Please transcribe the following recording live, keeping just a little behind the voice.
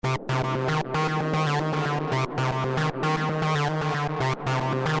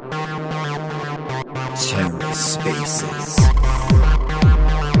TerraSpaces.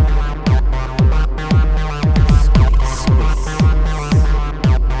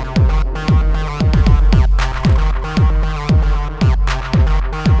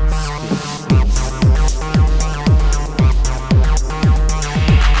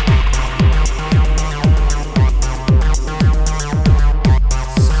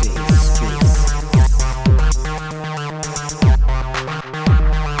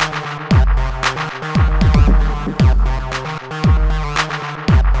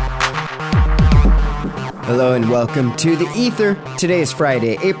 Hello and welcome to The Ether. Today is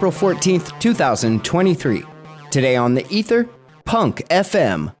Friday, April 14th, 2023. Today on The Ether, Punk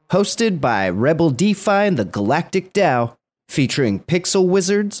FM, hosted by Rebel DeFi and the Galactic DAO, featuring Pixel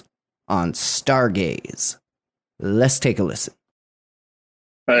Wizards on Stargaze. Let's take a listen.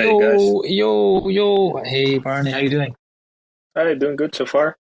 Hey guys. Yo. Hey Barney, how you doing? Hi, doing good so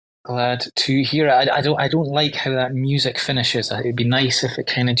far. Glad to hear it. I don't like how that music finishes. It'd be nice if it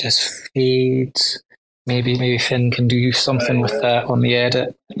kind of just fades. Maybe Finn can do something with that on the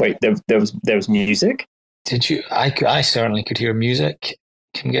edit. Wait, there was music? Did you? I certainly could hear music.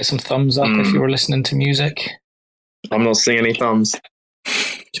 Can we get some thumbs up if you were listening to music? I'm not seeing any thumbs.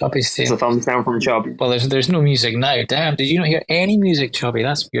 Chubby's saying it's a thumbs down from Chubby. Well, there's no music now. Damn, did you not hear any music, Chubby?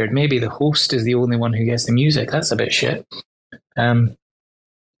 That's weird. Maybe the host is the only one who gets the music. That's a bit shit. So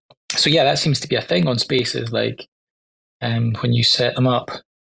yeah, that seems to be a thing on Spaces. Like, when you set them up,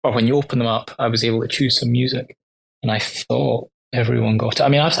 or when you open them up, I was able to choose some music, and I thought everyone got it. I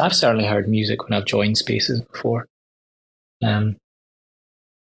mean, I've certainly heard music when I've joined Spaces before. But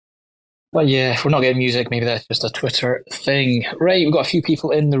yeah, if we're not getting music, maybe that's just a Twitter thing. Right, we've got a few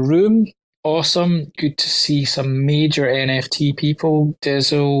people in the room. Awesome. Good to see some major NFT people.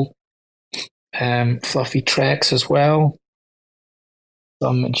 Dizzle, Fluffy Trex as well.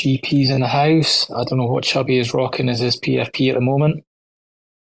 Some GPs in the house. I don't know what Chubby is rocking as his PFP at the moment.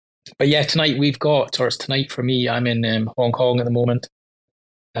 But yeah, tonight it's tonight for me. I'm in Hong Kong at the moment.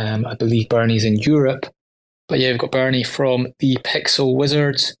 I believe Bernie's in Europe. But yeah, we've got Bernie from the Pixel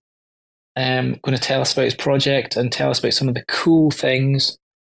Wizards. Going to tell us about his project and tell us about some of the cool things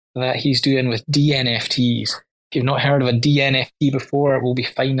that he's doing with DNFTs. If you've not heard of a DNFT before, we'll be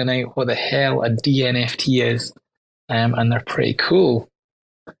finding out what the hell a DNFT is. And they're pretty cool.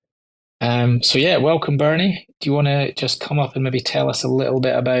 So yeah, welcome Bernie. Do you want to just come up and maybe tell us a little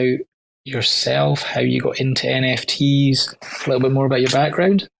bit about yourself, how you got into NFTs, a little bit more about your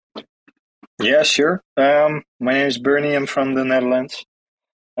background? Yeah, sure. My name is Bernie. I'm from the Netherlands.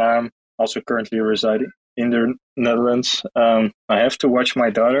 Also currently residing in the Netherlands. I have to watch my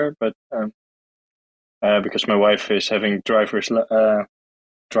daughter, but because my wife is having driver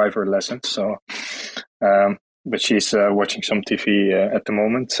lessons, so but she's watching some TV at the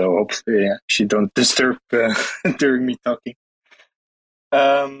moment, so hopefully she don't disturb during me talking.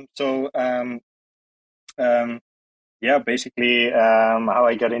 Basically, how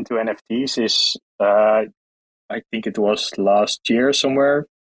I got into NFTs is I think it was last year somewhere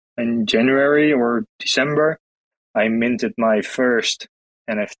in January or December. I minted my first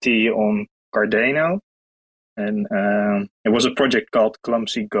NFT on Cardano, and it was a project called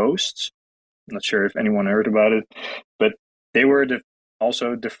Clumsy Ghosts. Not sure if anyone heard about it, but they were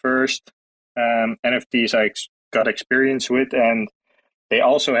also the first NFTs I got experience with, and they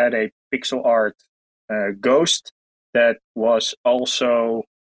also had a pixel art ghost that was also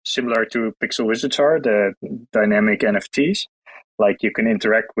similar to Pixel Wizards are, the dynamic NFTs. Like you can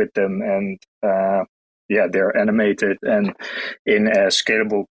interact with them, and they're animated and in a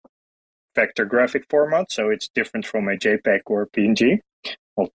scalable vector graphic format, so it's different from a JPEG or a PNG.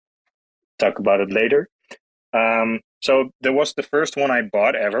 Talk about it later. So there was the first one I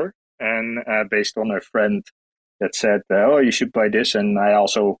bought ever, and based on a friend that said, "Oh, you should buy this," and I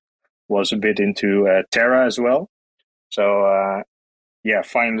also was a bit into Terra as well. So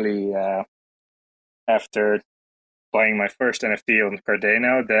finally, after buying my first NFT on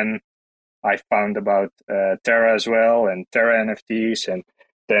Cardano, then I found about Terra as well and Terra NFTs, and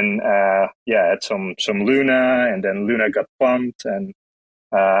then had some Luna, and then Luna got pumped, and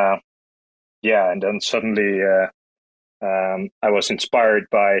and then suddenly I was inspired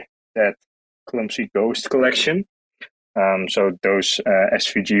by that Clumsy Ghost collection. So those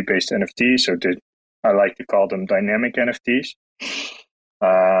SVG-based NFTs, I like to call them dynamic NFTs.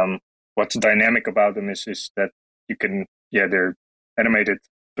 What's dynamic about them is that you can, they're animated,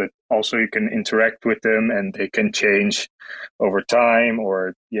 but also you can interact with them, and they can change over time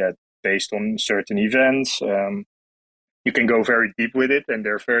or based on certain events. you can go very deep with it, and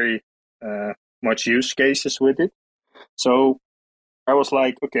there are very much use cases with it. So I was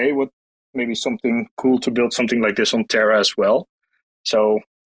like, okay, what maybe something cool to build something like this on Terra as well. So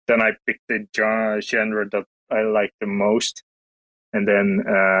then I picked the genre that I like the most, and then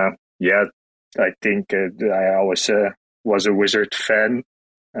I think I always was a wizard fan.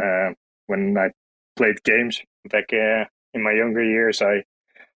 When I played games back in my younger years, I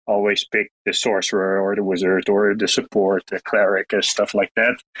always picked the sorcerer or the wizard or the support, the cleric, stuff like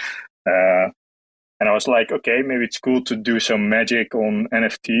that. And I was like, okay, maybe it's cool to do some magic on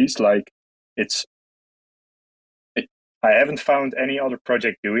NFTs. Like, I haven't found any other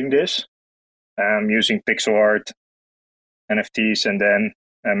project doing this, using pixel art, NFTs, and then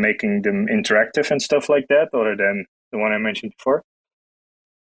making them interactive and stuff like that, other than the one I mentioned before.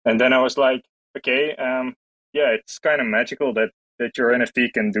 And then I was like, okay, it's kind of magical that your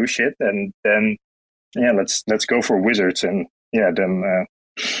NFT can do shit, and then let's go for wizards. And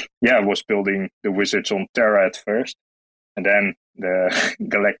I was building the wizards on Terra at first, and then the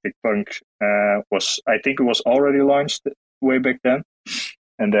Galactic Punk I think it was already launched way back then.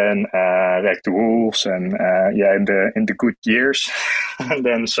 And then like the Wolves, and in the good years, and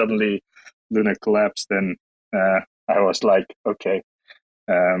then suddenly Luna collapsed, and I was like, okay,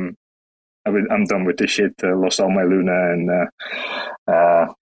 I'm done with this shit. Lost all my Luna, and I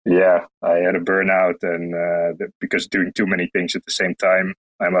had a burnout, and because doing too many things at the same time.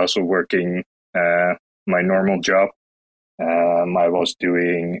 I'm also working my normal job. I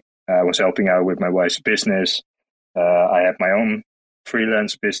was helping out with my wife's business. I had my own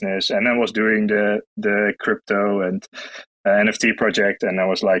freelance business, and I was doing the crypto and NFT project, and I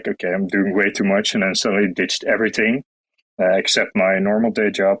was like, okay, I'm doing way too much, and then suddenly ditched everything except my normal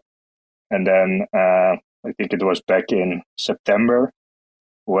day job. And then I think it was back in September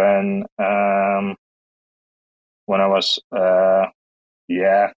when I was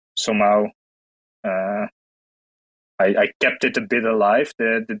somehow I kept it a bit alive,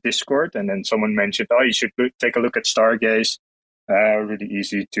 the Discord, and then someone mentioned, oh, you should take a look at Stargaze. Really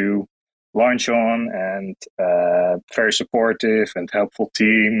easy to launch on, and very supportive and helpful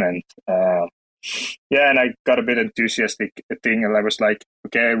team. And and I got a bit enthusiastic thing, and I was like,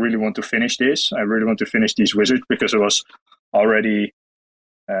 okay, I really want to finish this. I really want to finish these wizards, because it was already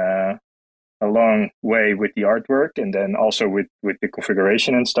a long way with the artwork, and then also with the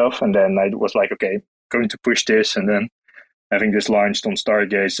configuration and stuff. And then I was like, okay, going to push this, and then having this launched on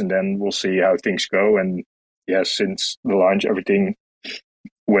Stargaze, and then we'll see how things go. And since the launch, everything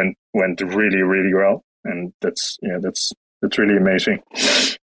went really, really well, and that's really amazing.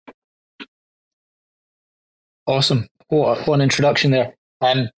 Awesome! What an introduction there.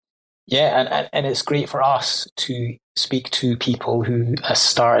 And it's great for us to speak to people who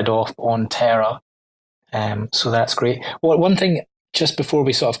started off on Terra. So that's great. Well, one thing just before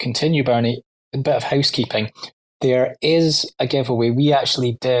we sort of continue, Bernie, a bit of housekeeping. There is a giveaway. We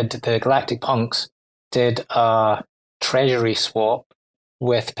actually the Galactic Punks did a treasury swap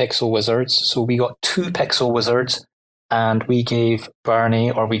with Pixel Wizards. So we got 2 Pixel Wizards, and we gave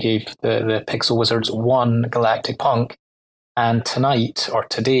the Pixel Wizards 1 Galactic Punk. And tonight, or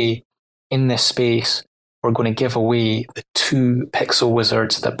today, in this space, we're going to give away the 2 Pixel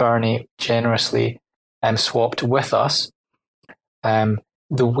Wizards that Bernie generously swapped with us. The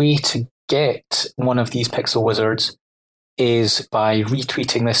way to get one of these Pixel Wizards is by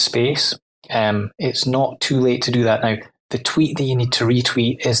retweeting this space. It's not too late to do that now. The tweet that you need to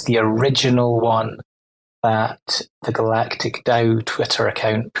retweet is the original one that the Galactic DAO Twitter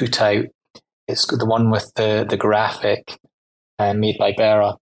account put out. It's the one with the graphic made by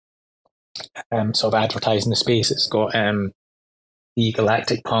Bera. Sort of advertising the space. It's got the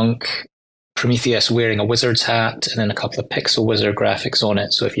Galactic Punk, Prometheus wearing a wizard's hat, and then a couple of Pixel Wizard graphics on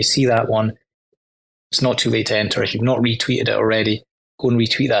it. So if you see that one, it's not too late to enter. If you've not retweeted it already, go and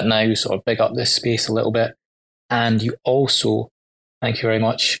retweet that now, sort of big up this space a little bit. And you also, thank you very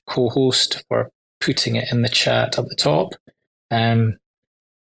much, co-host, for putting it in the chat up the top. The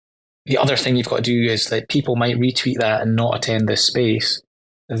other thing you've got to do is that people might retweet that and not attend this space.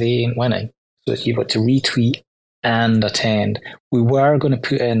 They ain't winning. So you've got to retweet and attend. We were going to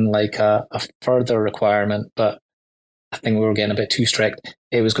put in like a further requirement, but I think we were getting a bit too strict.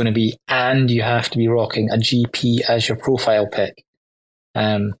 It was going to be, and you have to be rocking a GP as your profile pic.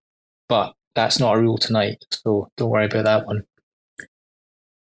 But that's not a rule tonight, so don't worry about that one.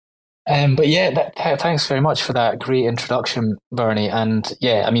 But thanks very much for that great introduction, Bernie. And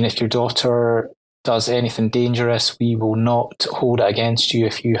if your daughter does anything dangerous, we will not hold it against you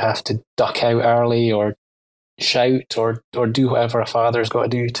if you have to duck out early or shout or do whatever a father's got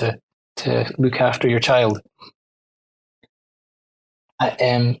to do to look after your child.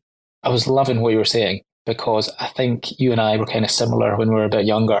 I was loving what you were saying because I think you and I were kind of similar when we were a bit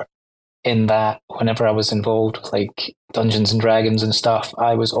younger. In that, whenever I was involved with like Dungeons and Dragons and stuff,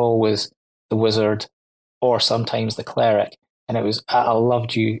 I was always the wizard or sometimes the cleric. And I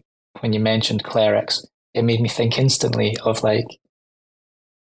loved you when you mentioned clerics. It made me think instantly of like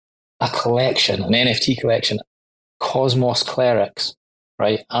a collection, an NFT collection, Cosmos clerics,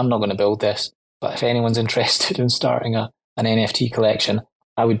 right? I'm not going to build this, but if anyone's interested in starting an NFT collection,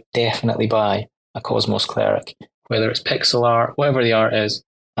 I would definitely buy a Cosmos cleric, whether it's pixel art, whatever the art is,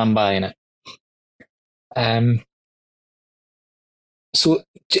 I'm buying it. So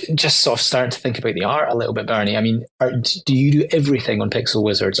just sort of starting to think about the art a little bit, Bernie. I mean, do you do everything on Pixel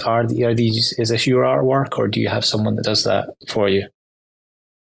Wizards? Are these, is this your artwork, or do you have someone that does that for you?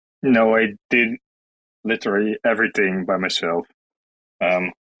 No, I did literally everything by myself.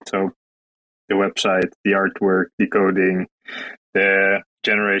 So the website, the artwork, the coding, the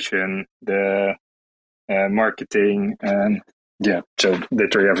generation, the marketing, and yeah, so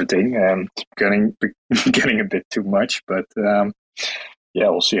literally everything. It's getting a bit too much, but yeah,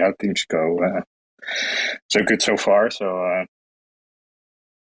 we'll see how things go. So good so far. So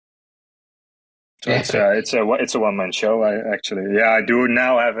it's a one-man show. I do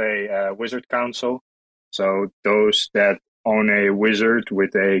now have a wizard council. So those that own a wizard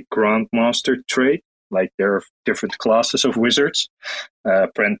with a grandmaster trait, like there are different classes of wizards: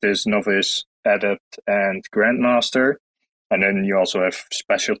 apprentice, novice, adept, and grandmaster. And then you also have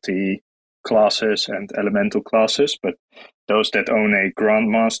specialty classes and elemental classes. But those that own a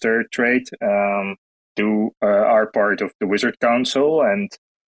grandmaster trait are part of the wizard council, and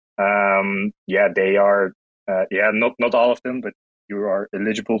they are not all of them, but you are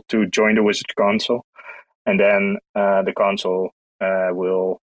eligible to join the wizard council. And then the council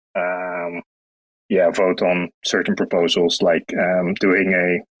will vote on certain proposals, like doing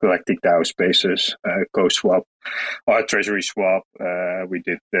a galactic DAO spaces, co-swap, or a treasury swap. We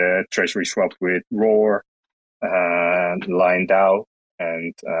did the treasury swap with Roar, Lion DAO,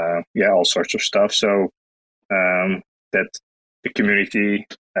 and all sorts of stuff. So that the community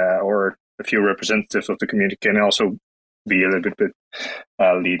or a few representatives of the community can also be a little bit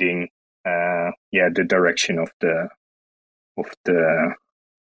leading the direction of the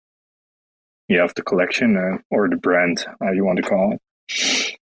collection or the brand, how you want to call it.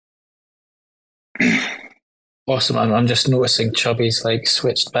 Awesome. I'm just noticing Chubby's like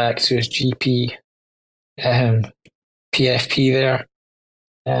switched back to his GP PFP there.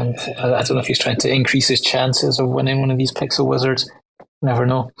 I don't know if he's trying to increase his chances of winning one of these Pixel Wizards. Never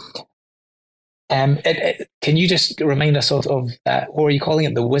know. Can you just remind us of that? What are you calling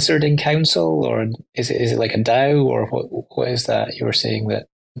it? The Wizarding Council, or is it like a DAO, or what is that you were saying that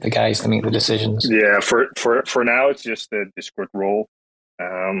the guys that make the decisions? Yeah, for now it's just a Discord role.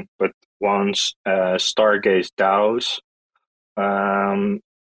 But once Stargaze DAOs are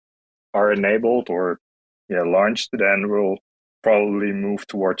enabled or launched, then we'll probably move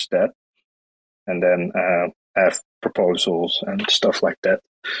towards that, and then have proposals and stuff like that.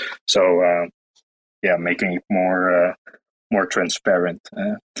 So making it more transparent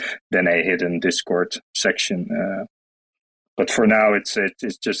than a hidden Discord section. But for now, it's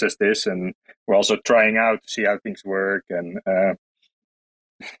just as this, and we're also trying out to see how things work,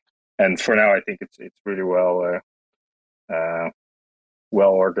 and for now, I think it's really well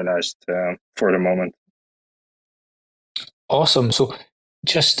organized for the moment. Awesome. So,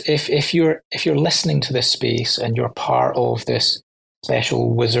 just if you're listening to this space and you're part of this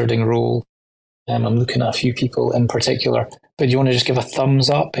special wizarding role, I'm looking at a few people in particular, but do you want to just give a thumbs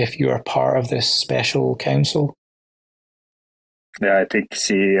up if you're part of this special council? Yeah, I think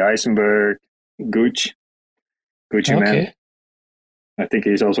see Eisenberg, Gucci okay. Man. I think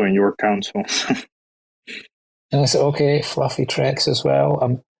he's also in your council. And I said, okay, Fluffy Trex as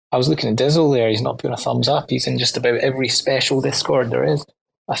well. I was looking at Dizzle there. He's not putting a thumbs up. He's in just about every special Discord there is.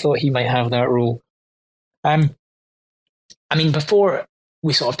 I thought he might have that role. I mean, before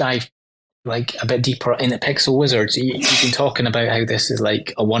we sort of dive like a bit deeper into Pixel Wizards, you've been talking about how this is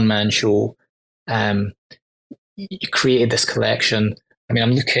like a one-man show. You created this collection. I mean,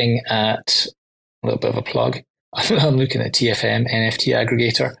 I'm looking at a little bit of a plug. I'm looking at TFM NFT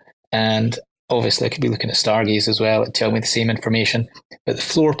aggregator, and obviously I could be looking at Stargaze as well. It'd tell me the same information, but the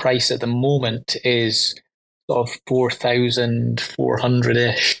floor price at the moment is sort of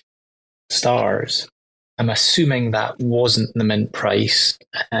 4,400-ish stars. I'm assuming that wasn't the mint price.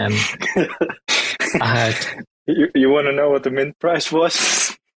 You want to know what the mint price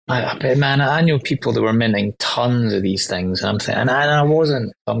was? I know people that were minting tons of these things, and I'm saying, and I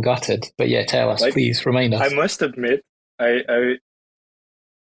wasn't. I'm gutted. But yeah, tell us, please, remind us. I must admit, I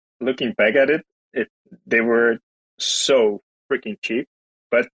looking back at it, they were so freaking cheap.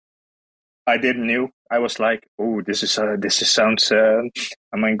 But I didn't knew. I was like, oh, this sounds. Am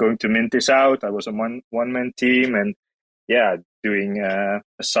I going to mint this out? I was a one man team, and yeah, doing a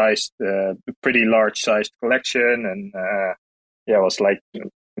pretty large sized collection, and yeah, I was like,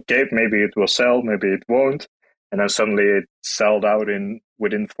 okay, maybe it will sell, maybe it won't, and then suddenly it sold out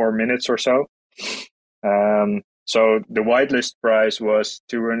within 4 minutes or so. So the whitelist price was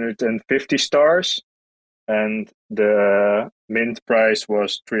 250 stars, and the mint price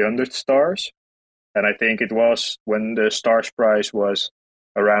was 300 stars. And I think it was when the stars price was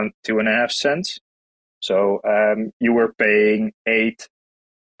around 2.5 cents. So you were paying $8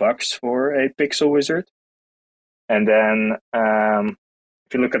 for a Pixel Wizard. And then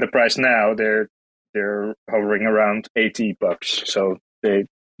if you look at the price now, they're hovering around $80. So they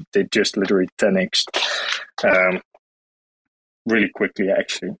just literally 10x really quickly,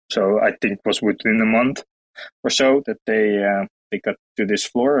 actually. So I think it was within a month or so that they got to this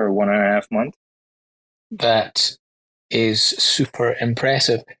floor, or 1.5 months. That is super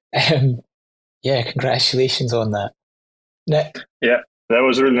impressive. Yeah, congratulations on that. Yeah, that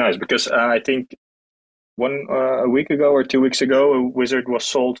was really nice, because I think a week ago or 2 weeks ago, a wizard was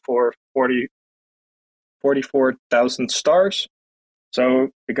sold for 44,000 stars. So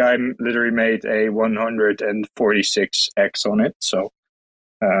the guy literally made a 146x on it. So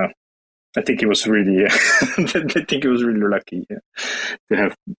I think he was really, I think he was really lucky to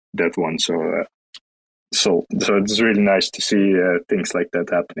have that one. So it's really nice to see things like that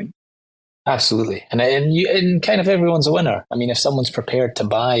happening. Absolutely. And kind of everyone's a winner. I mean, if someone's prepared to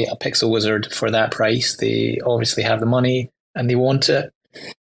buy a Pixel Wizard for that price, they obviously have the money and they want it.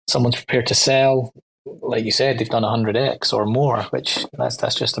 Someone's prepared to sell, like you said, they've done 100x or more, which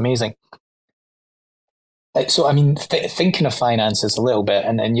that's just amazing. So, I mean, thinking of finances a little bit,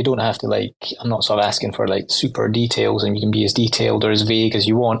 and you don't have to, like, I'm not sort of asking for like super details, and you can be as detailed or as vague as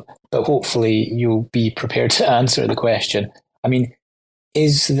you want, but hopefully you'll be prepared to answer the question. I mean,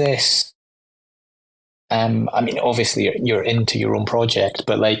 is this, I mean, obviously you're into your own project,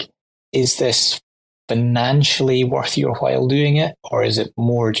 but like, is this financially worth your while doing it, or is it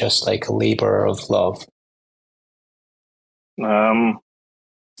more just like a labor of love? I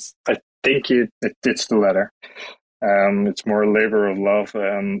think it's the latter. It's more a labor of love.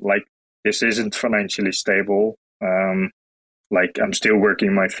 Like, this isn't financially stable. Like, I'm still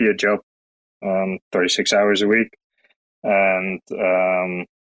working my fiat job, 36 hours a week, and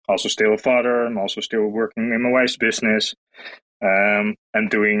also still a father. I'm also still working in my wife's business, and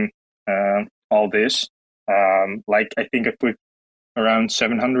doing all this. Like, I think I put around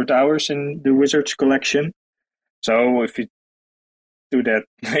 700 hours in the Wizards collection. So if you do that,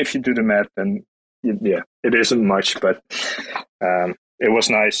 if you do the math, then yeah, it isn't much, but it was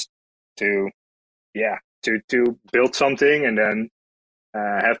nice to build something and then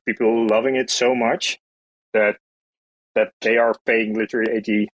have people loving it so much that they are paying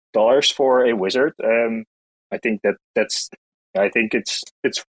literally $80 for a wizard. I think it's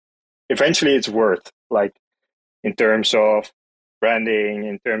eventually it's worth, like, in terms of branding,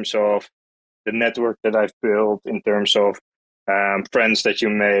 in terms of the network that I've built, in terms of friends that you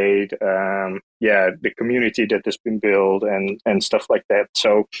made, the community that has been built, and stuff like that.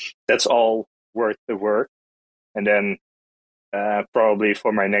 So that's all worth the work. And then probably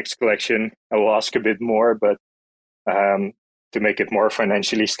for my next collection, I will ask a bit more, but to make it more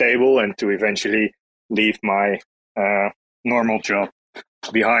financially stable and to eventually leave my normal job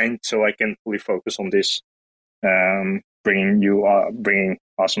behind, so I can fully focus on this, bringing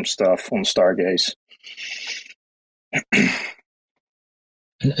awesome stuff on Stargaze.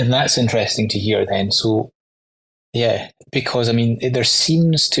 And that's interesting to hear then. So, yeah, because I mean, there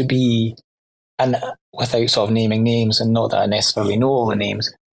seems to be, and without sort of naming names, and not that I necessarily know all the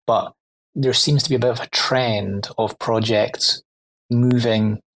names, but there seems to be a bit of a trend of projects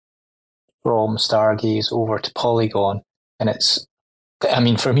moving from Stargaze over to Polygon. And it's, I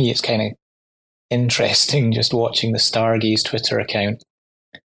mean, for me, it's kind of interesting just watching the Stargaze Twitter account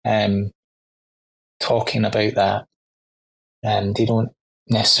talking about that. And they don't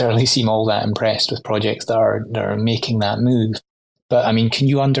necessarily seem all that impressed with projects that are making that move. But I mean, can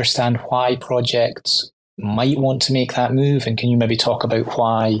you understand why projects might want to make that move? And can you maybe talk about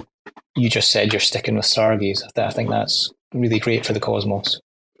why you just said you're sticking with Stargaze? I think that's really great for the Cosmos.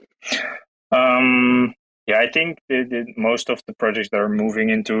 Yeah, I think most of the projects that are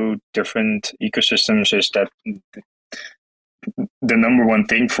moving into different ecosystems is that the number one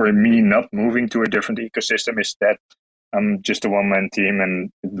thing for me not moving to a different ecosystem is that I'm just a one-man team,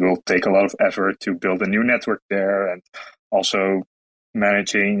 and it will take a lot of effort to build a new network there, and also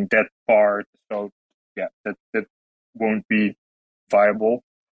managing that part. So yeah, that won't be viable.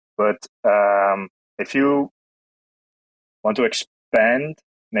 But if you want to expand,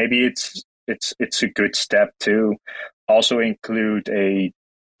 maybe it's a good step to also include a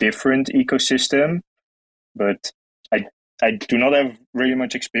different ecosystem. But I do not have really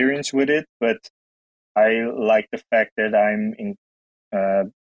much experience with it, but I like the fact that I'm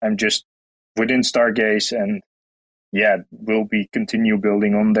just within Stargaze, and yeah, we'll be continue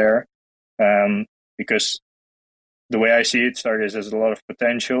building on there, because the way I see it, Stargaze has a lot of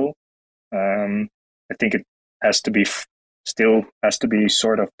potential. I think it has to be still has to be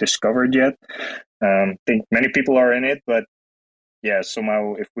sort of discovered yet. I think many people are in it, but yeah,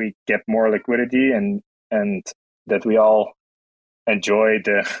 somehow if we get more liquidity and that we all enjoy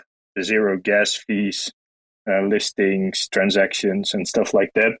the zero gas fees, listings, transactions, and stuff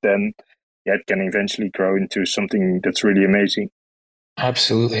like that, then yeah, it can eventually grow into something that's really amazing.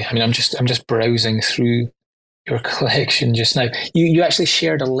 Absolutely. I mean, I'm just browsing through your collection just now. You actually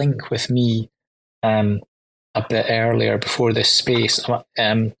shared a link with me a bit earlier before this space,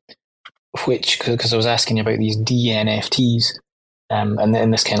 which because I was asking you about these DNFTs, and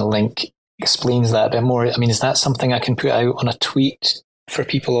then this kind of link explains that a bit more. I mean, is that something I can put out on a tweet for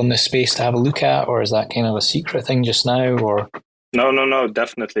people on this space to have a look at, or is that kind of a secret thing just now? Or No,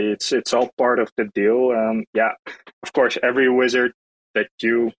 definitely, it's all part of the deal. Yeah, of course, every wizard can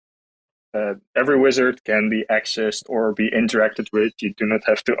be accessed or be interacted with. You do not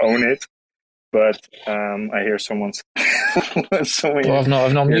have to own it. But I hear someone's. well, I've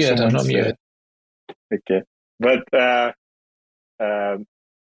not muted. I've not muted. Okay, but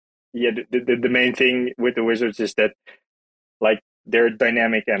yeah, the main thing with the wizards is that like they're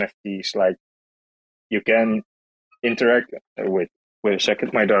dynamic NFTs. Like you can interact with. Wait a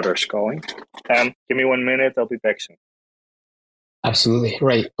second, my daughter's calling. Give me 1 minute. I'll be back soon. Absolutely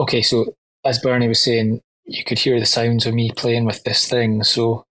right. Okay, so as Bernie was saying, you could hear the sounds of me playing with this thing.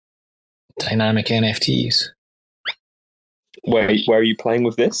 So dynamic NFTs. Where are you playing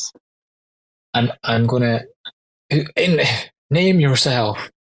with this? I'm gonna name yourself.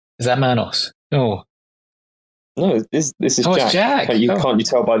 Is that Manos? No. No, this is Oh, Jack. it's Jack. Can't you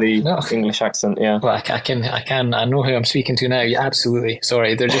tell by the No. English accent? Yeah. Well, I can. I know who I'm speaking to now. Yeah, absolutely.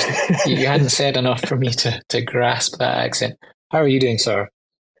 Sorry, they're just you hadn't said enough for me to grasp that accent. How are you doing, sir?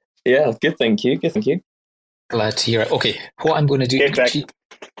 Yeah, good. Thank you. Good. Thank you. Glad to hear it. Okay, what I'm going to do.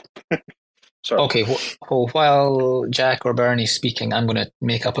 Sorry. Okay, well, while Jack or Bernie's speaking, I'm going to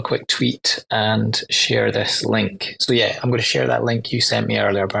make up a quick tweet and share this link. So yeah, I'm going to share that link you sent me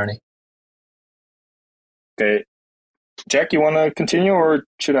earlier, Bernie. Okay, Jack, you want to continue or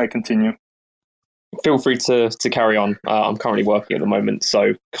should I continue? Feel free to carry on. I'm currently working at the moment,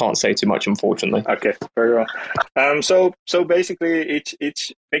 so can't say too much, unfortunately. Okay, very well. So basically,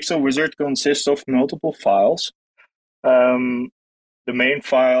 each pixel wizard consists of multiple files. The main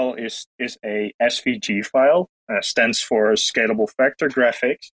file is a SVG file, stands for Scalable Vector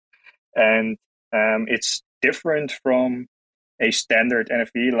Graphics, and it's different from a standard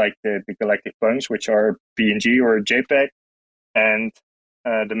NFT like the Galactic Punks, which are PNG or JPEG. And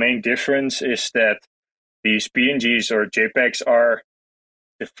the main difference is that these PNGs or JPEGs are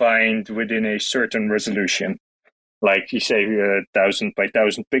defined within a certain resolution, like you say 1000 by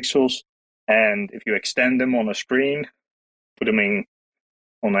 1000 pixels. And if you extend them on a screen, put them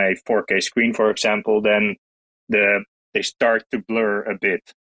on a 4K screen, for example, then they start to blur a bit.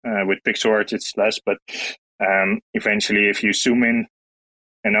 With pixel art, it's less, but eventually, if you zoom in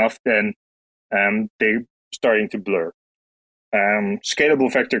enough, then they're starting to blur. Scalable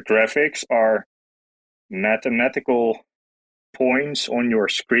vector graphics are mathematical points on your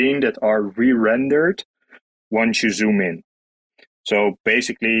screen that are re-rendered once you zoom in. So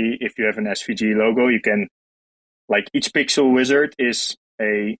basically, if you have an SVG logo, you can, like each pixel wizard is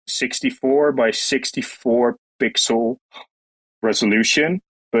a 64 by 64 pixel resolution,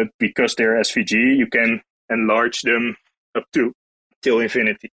 but because they're SVG, you can enlarge them up to till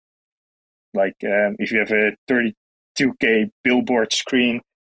infinity. Like if you have a 32K billboard screen,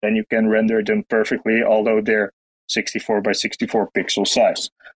 then you can render them perfectly, although they're 64 by 64 pixel size.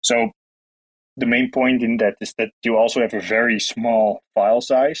 So the main point in that is that you also have a very small file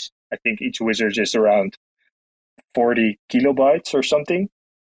size. I think each wizard is around 40 kilobytes or something.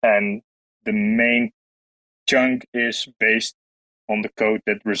 And the main chunk is based on the code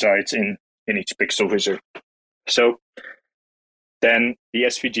that resides in each pixel wizard. So then the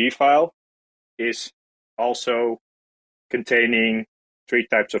SVG file is also containing 3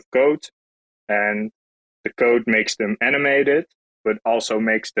 types of code, and the code makes them animated, but also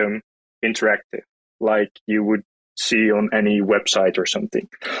makes them interactive, like you would see on any website or something.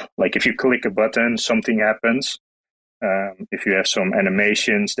 Like if you click a button, something happens. If you have some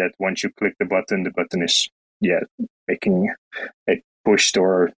animations that once you click the button is making it pushed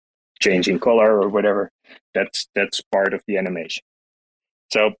or changing color or whatever. That's part of the animation.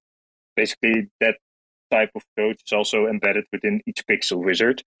 So basically that type of code is also embedded within each pixel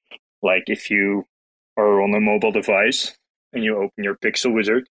wizard. Like if you are on a mobile device and you open your pixel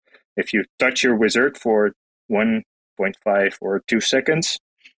wizard, if you touch your wizard for 1.5 or 2 seconds,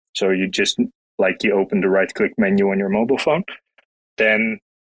 so you just like you open the right click menu on your mobile phone, then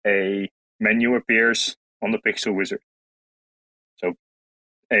a menu appears on the pixel wizard. So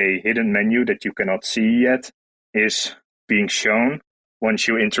a hidden menu that you cannot see yet is being shown once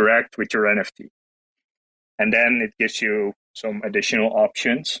you interact with your NFT. And then it gives you some additional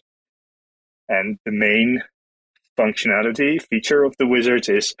options. And the main functionality feature of the wizards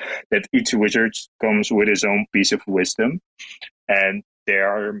is that each wizard comes with its own piece of wisdom, and they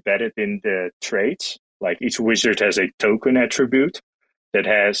are embedded in the traits. Like each wizard has a token attribute that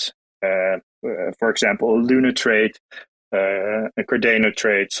has, for example, a Luna trait, a Cardano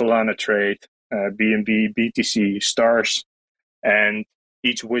trait, Solana trait, BNB, BTC, stars, and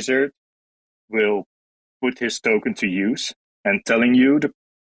each wizard will put his token to use and telling you the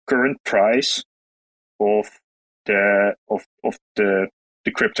current price of the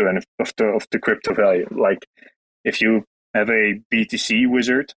crypto and of the crypto value. Like if you have a BTC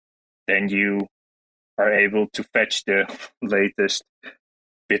wizard, then you are able to fetch the latest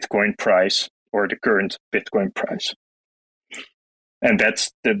Bitcoin price or the current Bitcoin price. And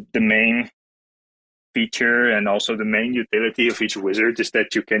that's the main feature and also the main utility of each wizard is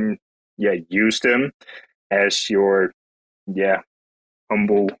that you can use them as your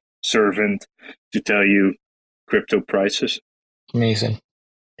humble servant to tell you crypto prices. Amazing.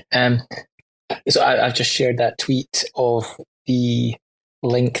 So I've just shared that tweet of the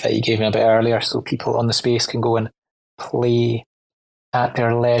link that you gave me a bit earlier, so people on the space can go and play at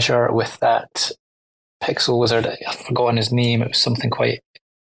their leisure with that pixel wizard. I've forgotten his name. It was something quite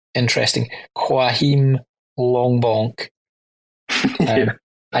interesting. Kwahim Longbonk.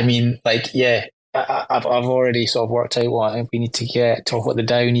 I mean, I've already sort of worked out what we need to get, or what the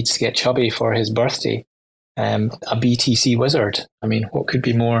DAO needs to get Chubby for his birthday. A BTC wizard. I mean, what could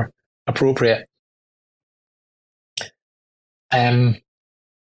be more appropriate?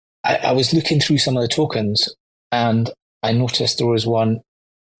 I was looking through some of the tokens, and I noticed there was one.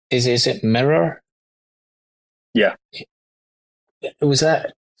 Is it Mirror? Yeah. Was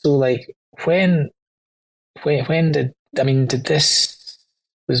that so? Like when did this,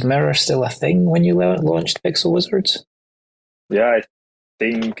 was Mirror still a thing when you launched Pixel Wizards? Yeah, I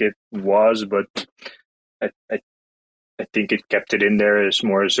think it was, but I think it kept it in there as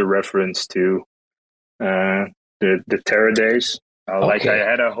more as a reference to the Terra days. Like I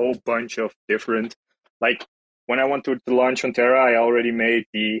had a whole bunch of different, like when I wanted to launch on Terra, I already made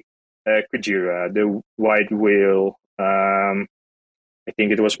the Kujira, the White Whale. I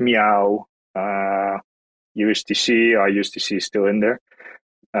think it was Meow, USDC. USDC is still in there,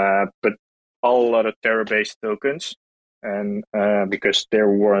 but a lot of Terra-based tokens. And because there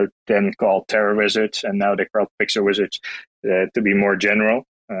were then called Terra Wizards, and now they're called Pixel Wizards to be more general,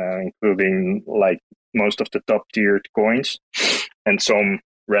 including like most of the top tiered coins and some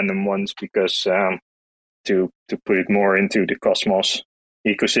random ones because to put it more into the Cosmos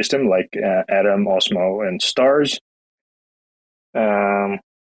ecosystem, like Atom, Osmo, and Stars. And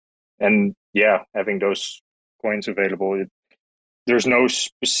having those coins available, there's no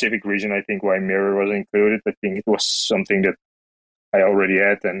specific reason I think why Mirror was included. I think it was something that I already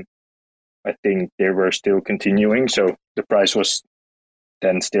had, and I think they were still continuing. So the price was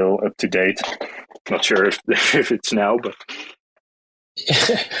then still up to date. Not sure if it's now, but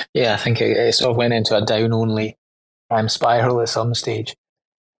yeah, I think it sort of went into a down only spiral at some stage.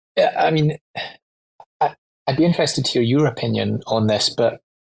 Yeah, I mean, I'd be interested to hear your opinion on this, but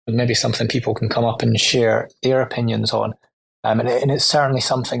maybe something people can come up and share their opinions on. And it's certainly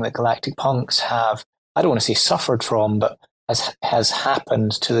something that Galactic Punks have, I don't want to say suffered from, but has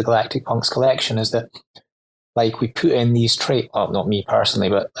happened to the Galactic Punks collection, is that like we put in these traits, well, not me personally,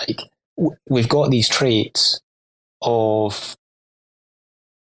 but like we've got these traits of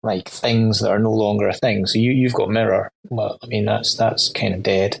like things that are no longer a thing. So you've got Mirror. Well, I mean, that's kind of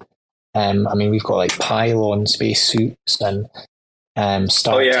dead. I mean, we've got like Pylon spacesuits and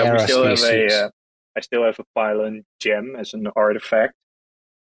Star Terra spacesuits. I still have a Pylon gem as an artifact,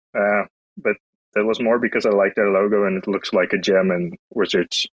 but that was more because I like their logo and it looks like a gem, and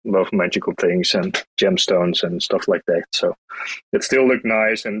wizards love magical things and gemstones and stuff like that. So it still looked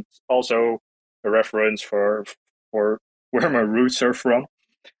nice, and also a reference for or where my roots are from,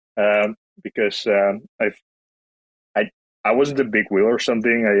 because I wasn't a big wheel or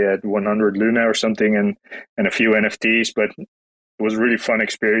something. I had 100 Luna or something, and a few NFTs, but it was a really fun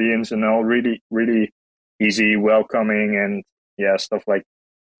experience, and all really easy, welcoming, and yeah, stuff like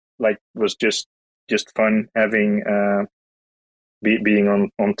was just fun having being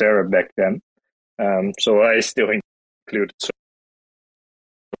on Terra back then. So I still included. So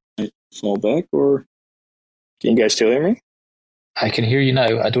fall back, or can you guys still hear me? I can hear you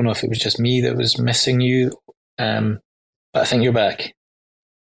now. I don't know if it was just me that was missing you, but I think you're back.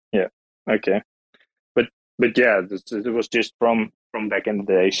 Yeah. Okay. But yeah, it was just from back in the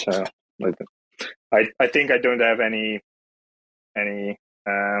day. So I think I don't have any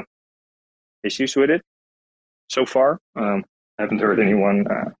issues with it so far. I haven't heard anyone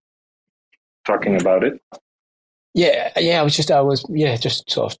talking about it. Yeah. I was just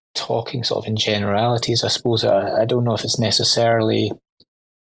sort of talking sort of in generalities. I suppose I don't know if it's necessarily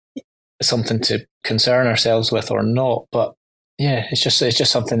something to concern ourselves with or not, but yeah, it's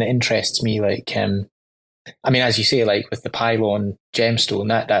just something that interests me. Like, I mean, as you say, like with the pylon gemstone,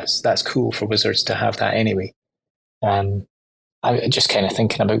 that's cool for wizards to have that anyway. I'm just kind of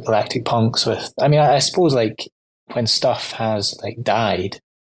thinking about Galactic Punks with. I mean, I suppose like when stuff has like died,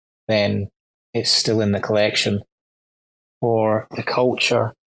 then it's still in the collection for the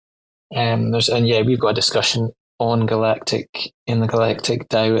culture. We've got a discussion on in the Galactic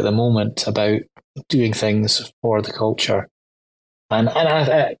DAO at the moment about doing things for the culture. And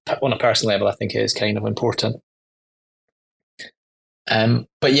on a personal level, I think it is kind of important.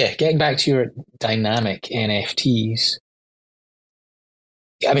 But yeah, getting back to your dynamic NFTs,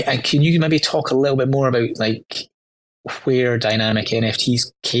 I mean, can you maybe talk a little bit more about like where dynamic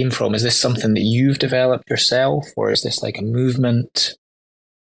NFTs came from? Is this something that you've developed yourself, or is this like a movement?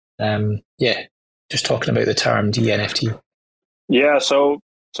 Just talking about the term DNFT. Yeah, so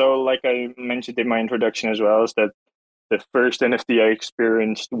like I mentioned in my introduction as well, is that the first NFT I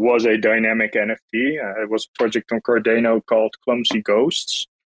experienced was a dynamic NFT. It was a project on Cardano called Clumsy Ghosts.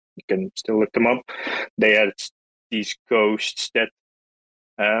 You can still look them up. They had these ghosts that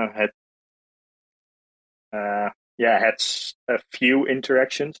had a few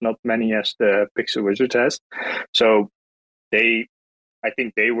interactions, not many as the Pixel Wizard has. So I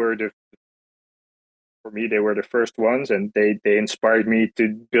think they were the first ones, and they inspired me to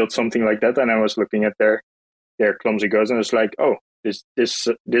build something like that. And I was looking at their Clumsy Ghosts, and it's like, oh, this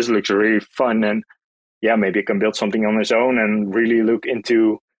looks really fun, and yeah, maybe I can build something on its own and really look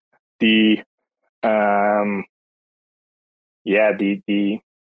into the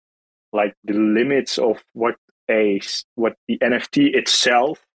the limits of what the NFT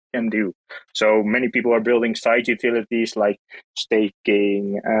itself can do. So many people are building side utilities like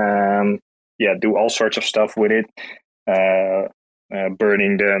staking, do all sorts of stuff with it,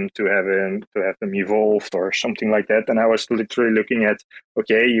 burning them to have them evolved or something like that. And I was literally looking at,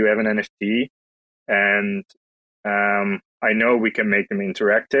 okay, you have an NFT, and I know we can make them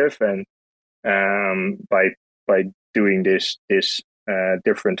interactive, and by doing this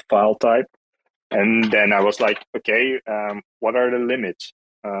different file type. And then I was like, okay, what are the limits?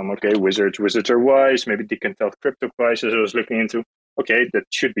 Okay, wizards are wise. Maybe they can tell crypto prices. I was looking into, okay, that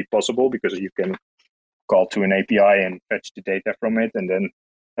should be possible because you can call to an API and fetch the data from it, and then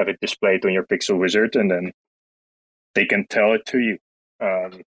have it displayed on your Pixel Wizard, and then they can tell it to you.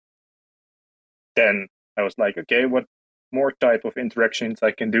 Then I was like, okay, what more type of interactions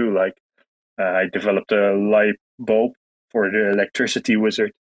I can do? Like, I developed a light bulb for the electricity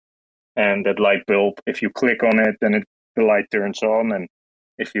wizard. And that light bulb, if you click on it, then the light turns on. And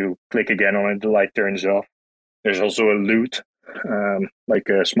if you click again on it, the light turns off. There's also a lute, like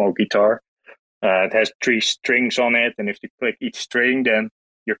a small guitar. It has 3 strings on it. And if you click each string, then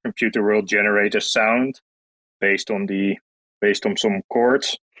your computer will generate a sound based on some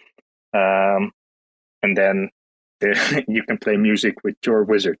chords. And then you can play music with your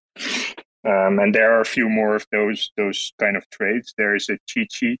wizard. And there are a few more of those kind of traits. There is a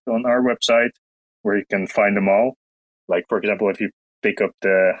cheat sheet on our website where you can find them all. Like, for example, if you pick up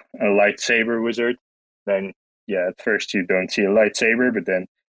a lightsaber wizard, then at first you don't see a lightsaber, but then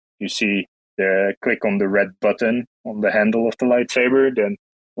you see click on the red button on the handle of the lightsaber, then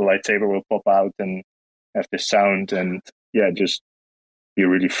the lightsaber will pop out and have the sound, and just be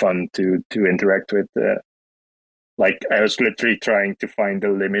really fun to interact with. Like, I was literally trying to find the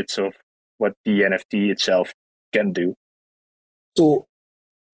limits of what the NFT itself can do. So,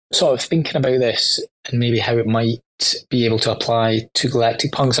 sort of thinking about this and maybe how it might be able to apply to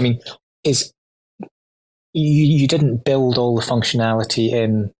Galactic Punks. I mean, you didn't build all the functionality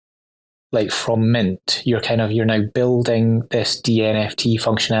in like from Mint, you're now building this DNFT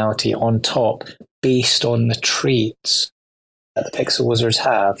functionality on top based on the traits that the Pixel Wizards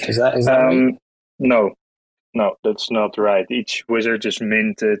have. Is that right? No, that's not right. Each wizard is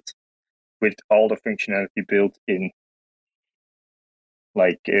minted with all the functionality built in.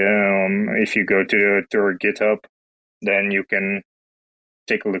 Like if you go to our GitHub, then you can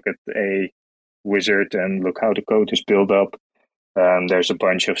take a look at a wizard and look how the code is built up. There's a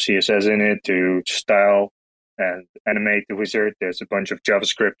bunch of CSS in it to style and animate the wizard. There's a bunch of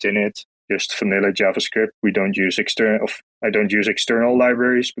JavaScript in it, just vanilla JavaScript. I don't use external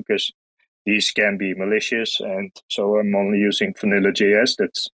libraries because these can be malicious, and so I'm only using vanilla JS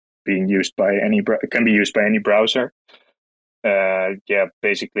that's being used by can be used by any browser.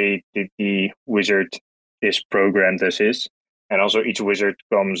 Basically the wizard is programmed as is, and also each wizard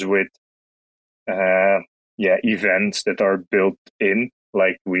comes with events that are built in.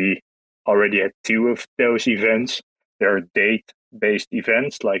 Like we already had 2 of those events. There are date-based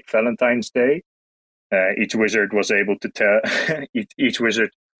events like Valentine's Day. Each wizard was able to tell. Each wizard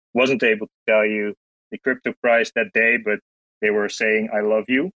wasn't able to tell you the crypto price that day, but they were saying "I love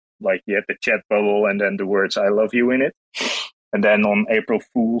you." Like you had the chat bubble and then the words "I love you" in it. And then on April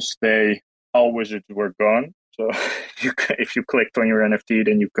Fool's Day, all wizards were gone. So if you clicked on your NFT,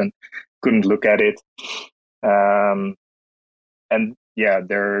 then you couldn't look at it. And yeah,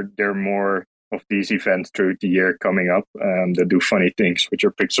 there are more of these events through the year coming up that do funny things with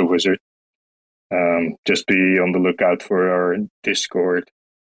your Pixel Wizard. Just be on the lookout for our Discord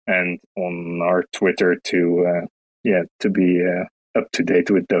and on our Twitter to be up to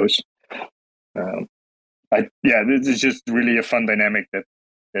date with those. This is just really a fun dynamic that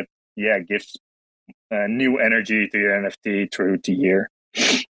gives new energy to your NFT through the year.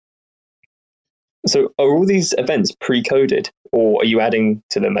 So are all these events pre-coded, or are you adding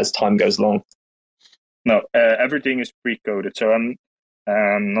to them as time goes along? No, everything is pre-coded. So I'm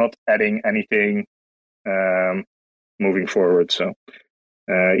not adding anything moving forward. So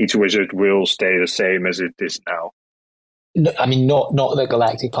each wizard will stay the same as it is now. No, I mean, not that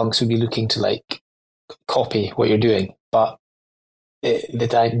Galactic Punks would be looking to like copy what you're doing, but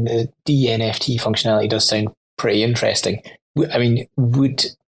the DNFT functionality does sound pretty interesting. I mean,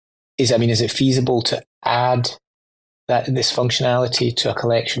 is it feasible to add this functionality to a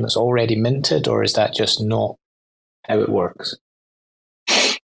collection that's already minted, or is that just not how it works?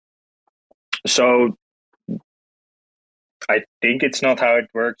 So I think it's not how it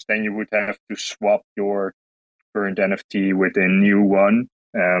works. Then you would have to swap your current NFT with a new one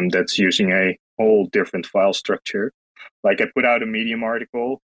that's using a whole different file structure. Like I put out a Medium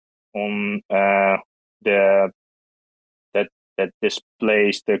article on that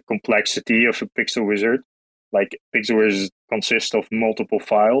displays the complexity of a Pixel Wizard. Like Pixel Wizard consists of multiple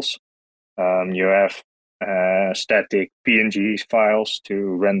files. You have static PNG files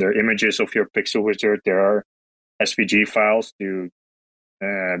to render images of your Pixel Wizard. There are SVG files to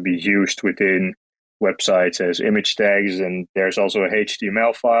be used within websites as image tags, and there's also a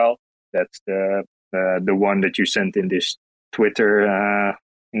HTML file. That's the one that you sent in this Twitter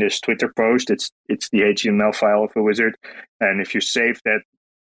post. It's the HTML file of a wizard, and if you save that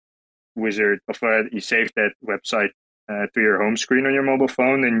wizard, you save that website to your home screen on your mobile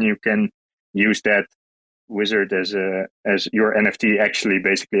phone, then you can use that wizard as your NFT, actually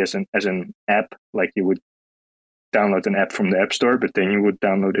basically as an app, like you would download an app from the App Store, but then you would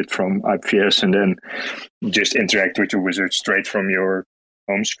download it from IPS and then just interact with your wizard straight from your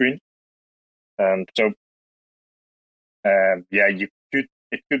home screen.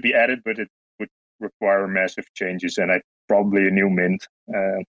 It could be added, but it would require massive changes and probably a new mint.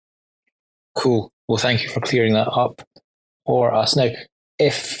 Cool. Well, thank you for clearing that up for us. Now,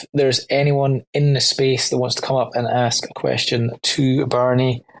 if there's anyone in the space that wants to come up and ask a question to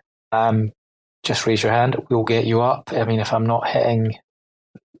Bernie, just raise your hand. We'll get you up. I mean, if I'm not hitting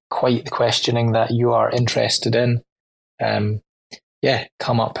quite the questioning that you are interested in,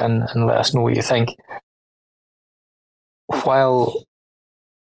 come up and let us know what you think. While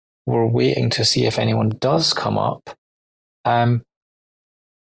we're waiting to see if anyone does come up,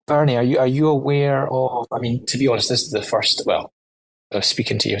 Bernie, are you aware of? I mean, to be honest, this is the first. Well, I was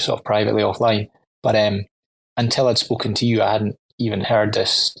speaking to you sort of privately offline, but until I'd spoken to you, I hadn't even heard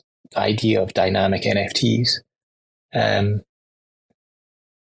this idea of dynamic NFTs.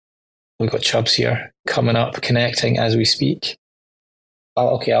 We've got Chubbs here coming up, connecting as we speak.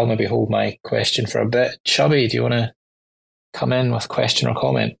 I'll maybe hold my question for a bit. Chubby, do you want to come in with a question or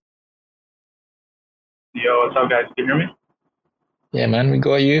comment? Yo, what's up, guys? Can you hear me? Yeah, man, we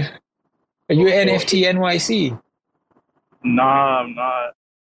got you. Are you NFT NYC? Nah, I'm not.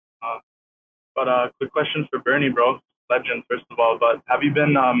 But quick question for Bernie, bro. Legend, first of all. But have you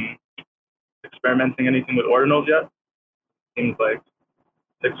been experimenting anything with ordinals yet? Seems like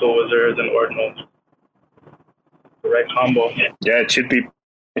Pixel Wizards and ordinals, the right combo. Yeah, it should be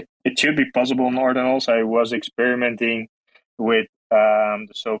possible in ordinals. I was experimenting with the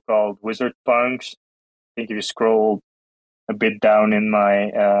so-called wizard punks. I think if you scroll a bit down in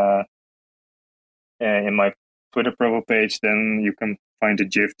my Twitter profile page, then you can find a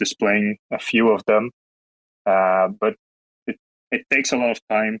GIF displaying a few of them. But it takes a lot of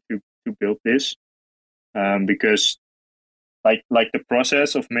time to build this, because like the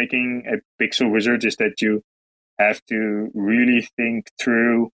process of making a pixel wizard is that you have to really think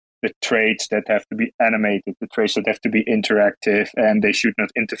through the traits that have to be animated, the traits that have to be interactive, and they should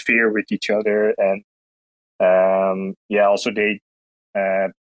not interfere with each other. And also they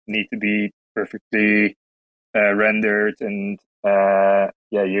need to be perfectly rendered. And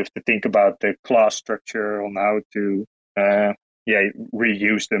you have to think about the class structure on how to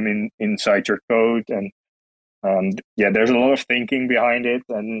reuse them inside your code. And there's a lot of thinking behind it.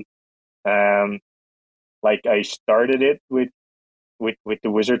 And I started it with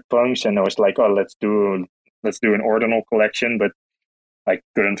the wizard punks, and I was like, oh, let's do an ordinal collection, but I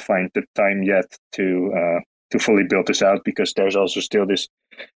couldn't find the time yet to fully build this out, because there's also still this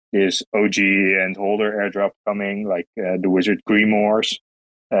OG and holder airdrop coming, like the wizard grimoires,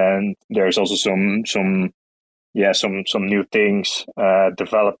 and there's also some new things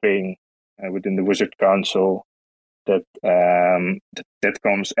developing within the wizard console that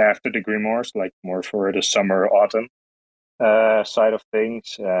comes after the grimoires, like more for the summer autumn side of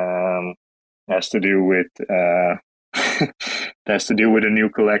things. Has to do with has to do with a new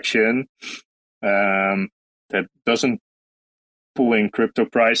collection that doesn't pull in crypto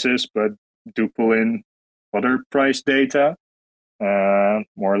prices, but do pull in other price data,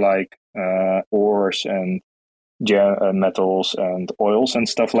 more like ores and metals and oils and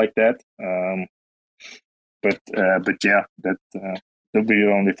stuff like that. That'll be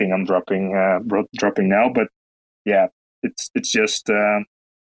the only thing I'm dropping now. But yeah, it's just I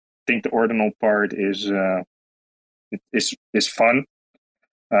think the ordinal part is fun.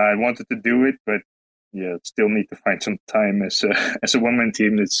 I wanted to do it, but still need to find some time. As a one-man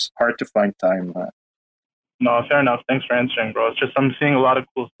team, it's hard to find time. No, fair enough. Thanks for answering, bro. It's just I'm seeing a lot of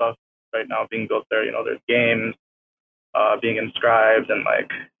cool stuff right now being built there. There's games being inscribed, and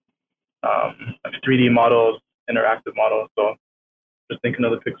like 3D models, interactive models. So just thinking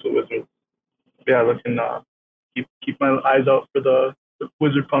of the Pixel Wizards. Yeah, looking keep my eyes out for the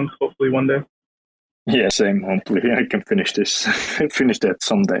Wizard Punks. Hopefully one day. Yeah, same. Hopefully I can finish that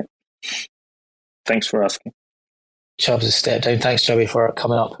someday. Thanks for asking. Chubbs has stepped down. Thanks, Chubby, for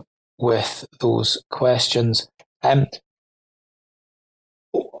coming up with those questions. One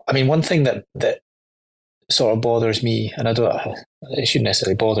thing that sort of bothers me, and it shouldn't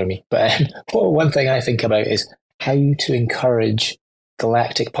necessarily bother me, but one thing I think about is how to encourage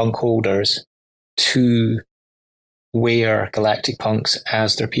Galactic Punk holders to wear Galactic Punks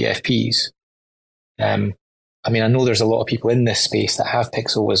as their PFPs. I know there's a lot of people in this space that have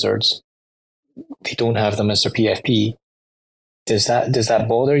Pixel Wizards. They don't have them as their PFP. Does that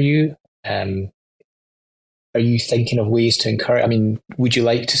bother you? Are you thinking of ways to encourage? Would you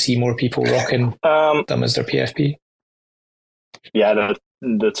like to see more people rocking them as their PFP? Yeah,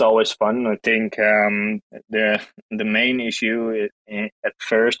 that's always fun. I think the main issue at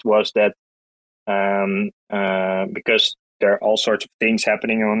first was that because there are all sorts of things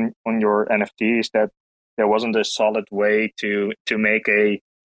happening on your NFTs, that there wasn't a solid way to make a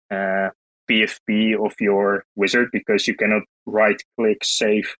PFP of your wizard, because you cannot right click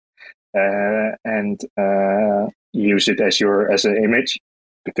save and use it as an image,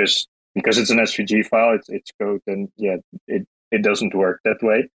 because it's an SVG file, it's code, and it doesn't work that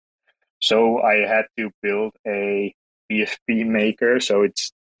way. So I had to build a PFP maker. So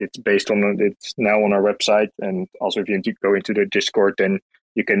it's based on it's now on our website, and also if you go into the Discord, then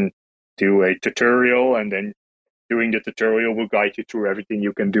you can do a tutorial, and then doing the tutorial will guide you through everything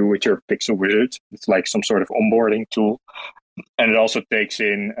you can do with your Pixel Wizard. It's like some sort of onboarding tool. And it also takes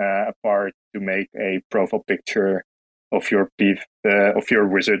in a part to make a profile picture of your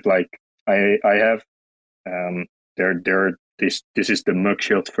wizard, like I have. This is the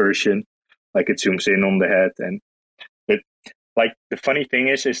mugshot version, like it zooms in on the head. And like the funny thing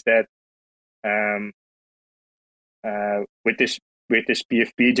is that with this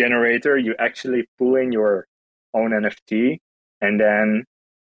PFP generator, you actually pull in your own NFT, and then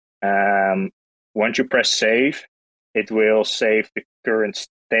once you press save, it will save the current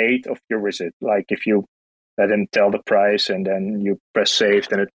state of your wizard. Like if you let him tell the price and then you press save,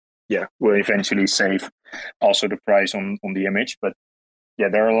 then will eventually save also the price on the image. But yeah,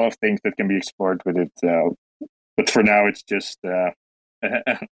 there are a lot of things that can be explored with it. But for now, it's just a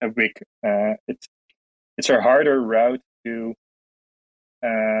big. It's a harder route to.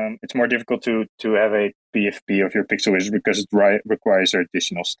 It's more difficult to have a PFP of your pixel wizard because it requires an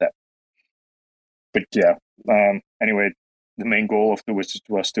additional step. But yeah, anyway, the main goal of the wizard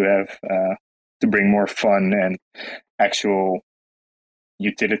was to have to bring more fun and actual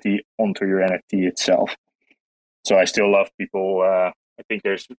utility onto your NFT itself. So I still love people. I think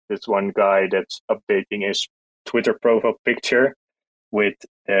there's this one guy that's updating his Twitter profile picture with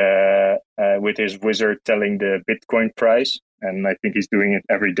his wizard telling the Bitcoin price, and I think he's doing it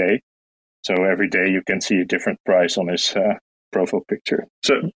every day. So every day you can see a different price on his profile picture.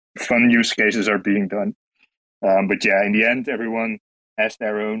 So fun use cases are being done. But yeah, in the end, everyone has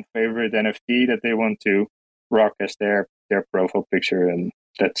their own favorite NFT that they want to rock as their profile picture, and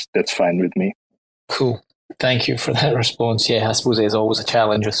that's fine with me. Cool. Thank you for that response. Yeah, I suppose it is always a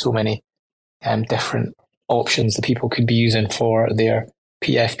challenge with so many different options that people could be using for their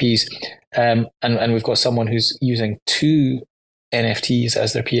PFPs. And we've got someone who's using 2 NFTs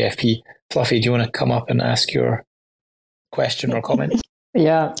as their PFP. Fluffy, do you want to come up and ask your question or comment?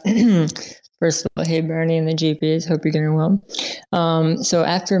 Yeah. First of all, hey, Bernie and the GPs. Hope you're doing well. So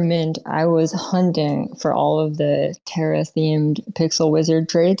after Mint, I was hunting for all of the Terra-themed Pixel Wizard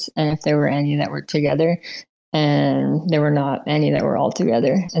traits, and if there were any that were together, and there were not any that were all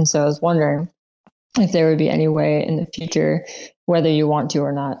together. And so I was wondering if there would be any way in the future, whether you want to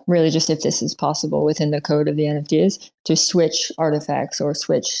or not, really just if this is possible within the code of the NFTs, to switch artifacts or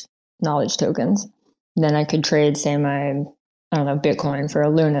switch knowledge tokens. Then I could trade, say, my Bitcoin for a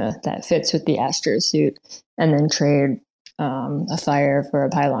Luna that fits with the Astro suit, and then trade a Fire for a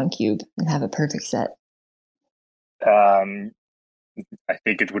Pylon Cube and have a perfect set. I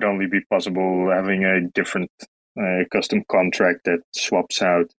think it would only be possible having a different custom contract that swaps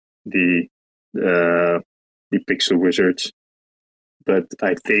out the pixel wizards. But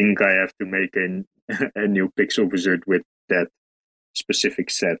I think I have to make a new pixel wizard with that specific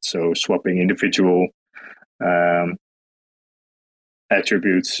set. So swapping individual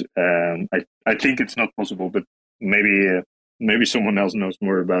attributes. I think it's not possible, but maybe someone else knows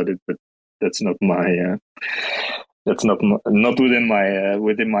more about it. But that's not my not within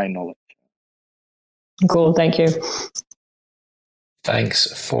my knowledge. Cool, thank you.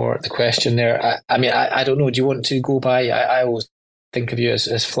 Thanks for the question there. I don't know. Do you want to go by? I always think of you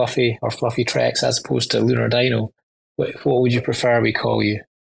as Fluffy or Fluffy Trex as opposed to Lunar Dino. What would you prefer we call you?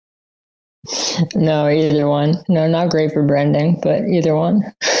 No, either one. No, not great for branding, but either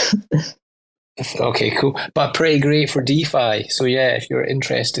one. Okay, cool. But pretty great for DeFi. So yeah, if you're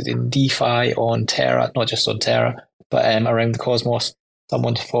interested in DeFi on Terra, not just on Terra, but around the cosmos,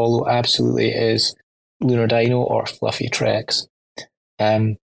 someone to follow absolutely is Lunar Dino or Fluffy Trex.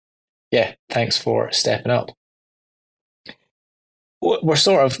 Yeah, thanks for stepping up. We're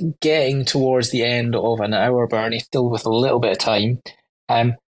sort of getting towards the end of an hour, Bernie, still with a little bit of time.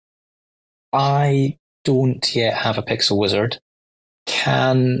 I don't yet have a Pixel Wizard.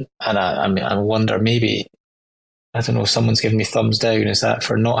 I wonder, maybe, I don't know, someone's giving me thumbs down. Is that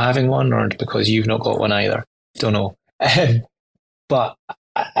for not having one or because you've not got one either? Don't know. But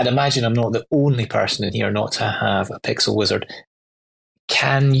I'd imagine I'm not the only person in here not to have a Pixel Wizard.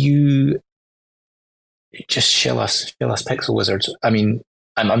 Can you just shill us Pixel Wizards? I'm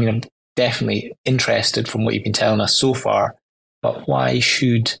definitely interested from what you've been telling us so far, but why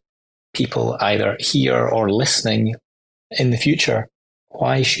should people either here or listening in the future,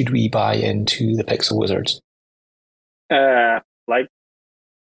 why should we buy into the Pixel Wizards?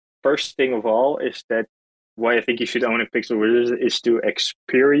 First thing of all is that why I think you should own a Pixel Wizard is to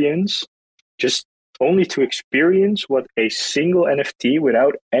experience, just only to experience what a single NFT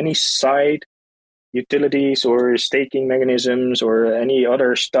without any side utilities or staking mechanisms or any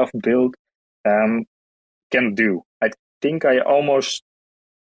other stuff built can do. I think I almost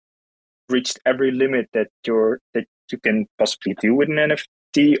reached every limit that you can possibly do with an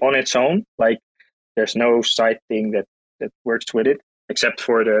NFT on its own. Like there's no side thing that works with it except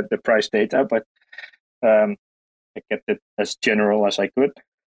for the price data, but I kept it as general as I could.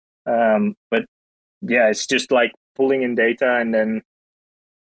 But yeah, it's just like pulling in data and then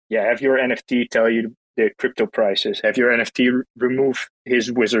have your NFT tell you the crypto prices. Have your NFT remove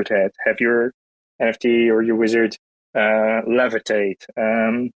his wizard head. Have your NFT or your wizard levitate,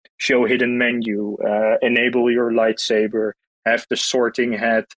 show hidden menu, enable your lightsaber, have the sorting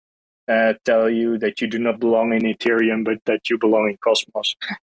head tell you that you do not belong in Ethereum, but that you belong in Cosmos.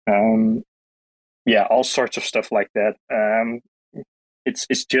 All sorts of stuff like that.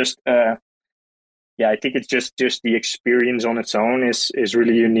 it's just I think it's just the experience on its own is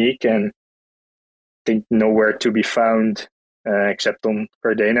really unique, and I think nowhere to be found except on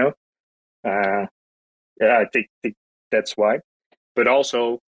Cardano. I think that's why. But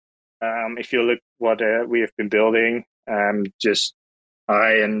also, if you look what we have been building, just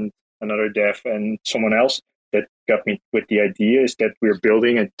I and another dev and someone else that got me with the idea is that we're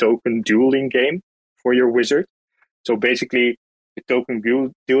building a token dueling game for your wizard. So basically, the token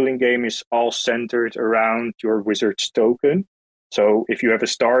dueling game is all centered around your wizard's token. So if you have a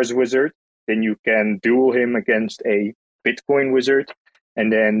stars wizard, then you can duel him against a Bitcoin wizard,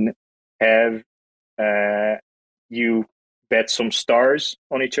 and then have you bet some stars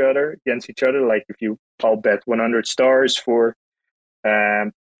on each other against each other. Like if you all bet 100 stars for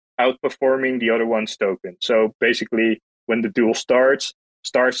outperforming the other one's token. So basically, when the duel starts,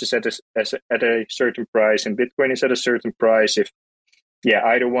 stars is at a certain price and Bitcoin is at a certain price. If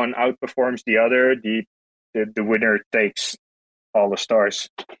either one outperforms the other, the winner takes all the stars.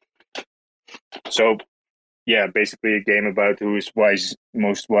 So basically a game about who is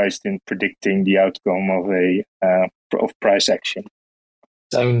most wise in predicting the outcome of price action.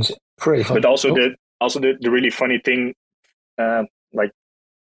 Sounds pretty fun. But also the really funny thing, like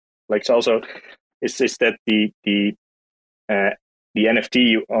also, is that the NFT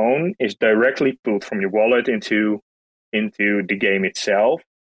you own is directly pulled from your wallet into the game itself.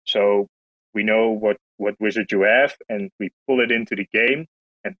 So we know what wizard you have, and we pull it into the game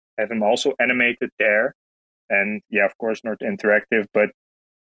and have him also animated there. And of course, not interactive, but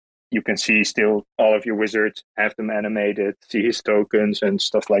you can see still all of your wizards, have them animated, see his tokens and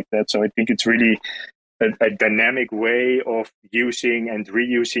stuff like that. So I think it's really a dynamic way of using and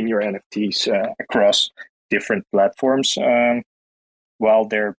reusing your NFTs across different platforms, while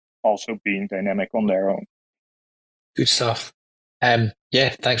they're also being dynamic on their own. Good stuff.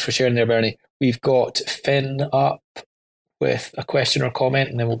 Thanks for sharing there, Bernie. We've got Finn up with a question or comment,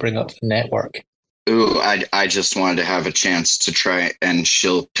 and then we'll bring up the network. Ooh, I just wanted to have a chance to try and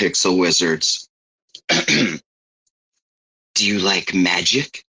shill pixel wizards. Do you like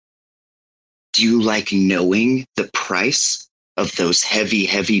magic? Do you like knowing the price of those heavy,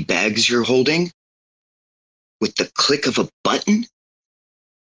 heavy bags you're holding with the click of a button?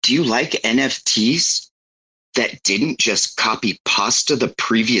 Do you like NFTs that didn't just copy pasta the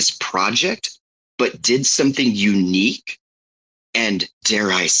previous project, but did something unique and,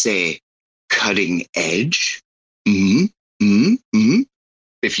 dare I say, cutting edge?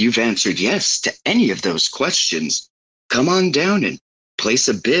 If you've answered yes to any of those questions, come on down and place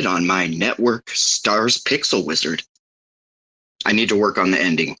a bid on my network Stars Pixel Wizard. I need to work on the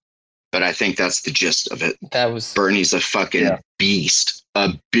ending, but I think that's the gist of it. That was Bernie's a fucking beast.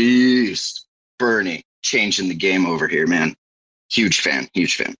 A beast. Bernie, changing the game over here, man. Huge fan.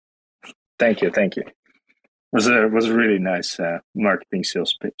 Thank you. It was a really nice marketing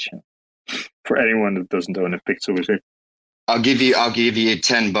sales pitch for anyone that doesn't own a Pixel Wizard. I'll give you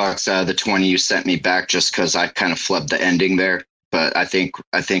 $10 out of the 20 you sent me back, just because I kind of flubbed the ending there. But I think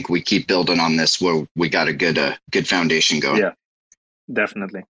we keep building on this where we got a good foundation going. Yeah,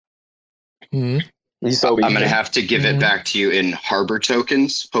 definitely. Mm-hmm. I'm going to have to give it back to you in Harbor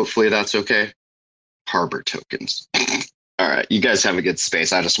tokens. Hopefully that's okay. Harbor tokens. All right. You guys have a good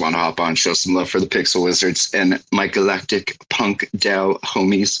space. I just want to hop on, show some love for the Pixel Wizards and my galactic punk DAO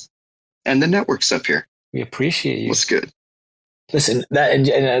homies and the networks up here. We appreciate you. What's good? Listen,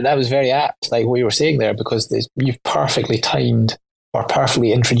 that was very apt, like what you were saying there, because you've perfectly timed or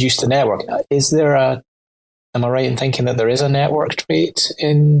perfectly introduced the network. Am I right in thinking that there is a network trait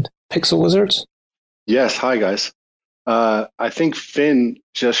in Pixel Wizards? Yes. Hi, guys. I think Finn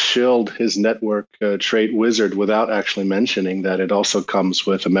just shilled his network trait wizard without actually mentioning that it also comes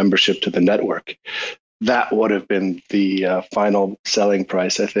with a membership to the network. That would have been the final selling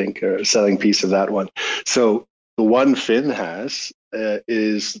price, I think, or selling piece of that one. So the one Finn has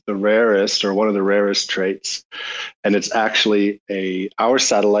is the rarest, or one of the rarest traits, and it's actually our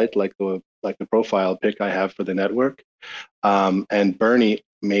satellite, like the profile pic I have for the network. And Bernie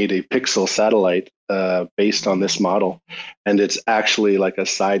made a pixel satellite based on this model, and it's actually like a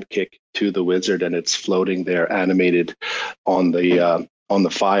sidekick to the wizard, and it's floating there, animated on the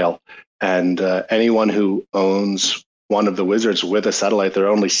file. And anyone who owns one of the wizards with a satellite, there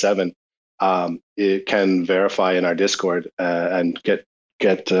are only 7. It can verify in our Discord and get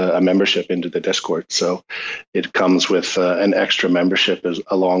a membership into the Discord. So it comes with an extra membership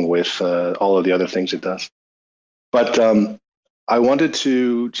along with all of the other things it does. But I wanted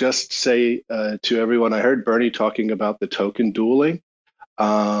to just say to everyone, I heard Bernie talking about the token dueling.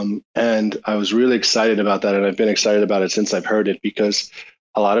 And I was really excited about that. And I've been excited about it since I've heard it, because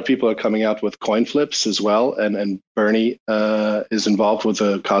a lot of people are coming out with coin flips as well. And Bernie is involved with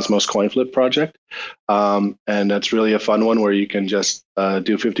the Cosmos coin flip project. And that's really a fun one where you can just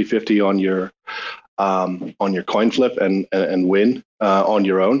do 50-50 on your coin flip and win on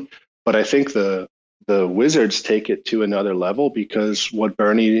your own. But I think the Wizards take it to another level, because what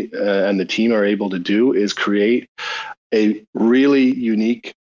Bernie and the team are able to do is create a really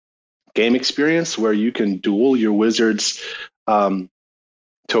unique game experience where you can duel your Wizards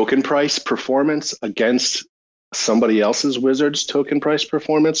token price performance against somebody else's Wizards token price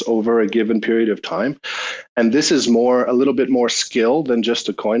performance over a given period of time. And this is a little bit more skill than just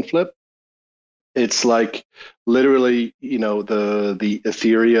a coin flip. It's like literally, the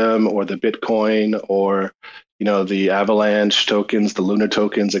Ethereum or the Bitcoin or, the Avalanche tokens, the Luna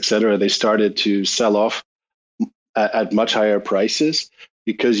tokens, et cetera. They started to sell off at much higher prices,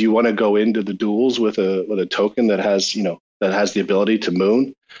 because you want to go into the duels with a token that has the ability to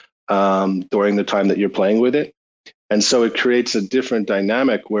moon during the time that you're playing with it. And so it creates a different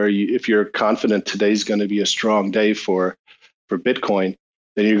dynamic where if you're confident today's going to be a strong day for Bitcoin,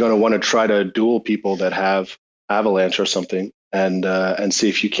 then you're going to want to try to duel people that have Avalanche or something, and see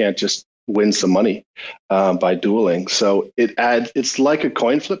if you can't just win some money by dueling. So it's like a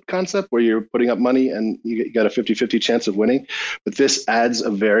coin flip concept where you're putting up money and you got a 50-50 chance of winning. But this adds a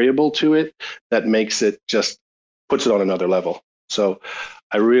variable to it that makes it puts it on another level. So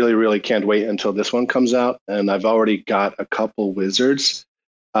I really, really can't wait until this one comes out. And I've already got a couple Wizards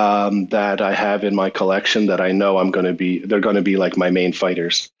that I have in my collection that I know they're going to be like my main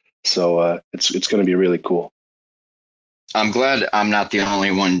fighters. So it's going to be really cool. I'm glad I'm not the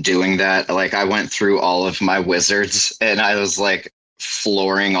only one doing that. Like, I went through all of my Wizards and I was like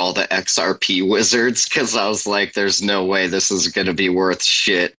flooring all the XRP Wizards, because I was like, there's no way this is going to be worth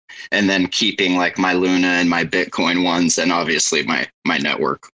shit. And then keeping like my Luna and my Bitcoin ones, and obviously my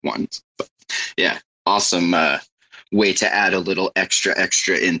network ones. But yeah, awesome way to add a little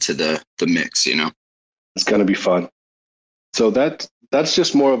extra into the mix, It's going to be fun. So that's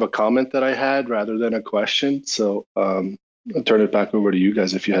just more of a comment that I had rather than a question. So I'll turn it back over to you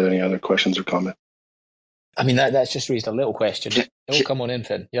guys if you had any other questions or comments. I mean, that's just raised a little question. Oh, come on in,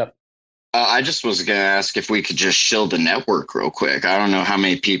 Finn. Yep. I just was going to ask if we could just shill the network real quick. I don't know how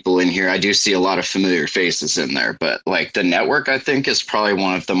many people in here. I do see a lot of familiar faces in there, but like the network, I think, is probably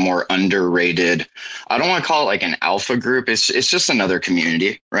one of the more underrated. I don't want to call it like an alpha group. It's just another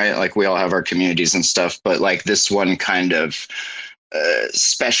community, right? Like we all have our communities and stuff, but like this one kind of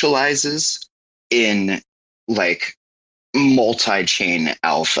specializes in like multi-chain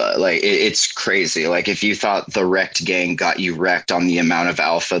alpha. Like it's crazy. Like if you thought the wrecked gang got you wrecked on the amount of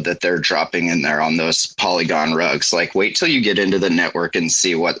alpha that they're dropping in there on those Polygon rugs, like wait till you get into the network and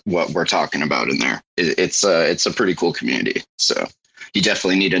see what we're talking about in there. It's a pretty cool community. So you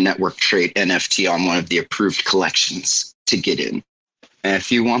definitely need a network trait NFT on one of the approved collections to get in. And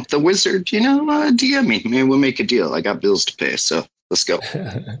if you want the Wizard, DM me. Maybe we'll make a deal. I got bills to pay, so let's go.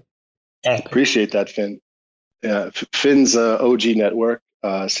 Appreciate that, Finn. Yeah, Finn's OG network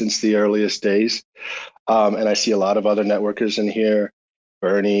since the earliest days. And I see a lot of other networkers in here.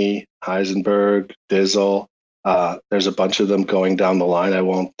 Bernie, Heisenberg, Dizzle. There's a bunch of them going down the line. I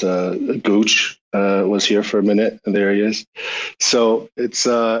won't. Gooch was here for a minute, and there he is. So it's.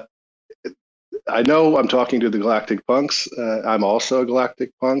 I know I'm talking to the Galactic Punks. I'm also a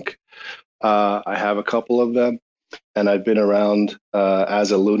Galactic Punk. I have a couple of them, and I've been around as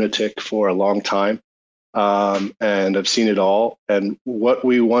a lunatic for a long time. And I've seen it all. And what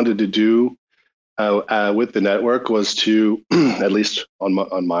we wanted to do with the network was to, at least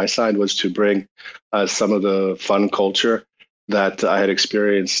on my side, was to bring some of the fun culture that I had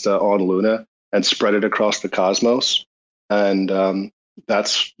experienced on Luna and spread it across the cosmos. And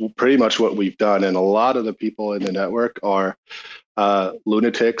that's pretty much what we've done. And a lot of the people in the network are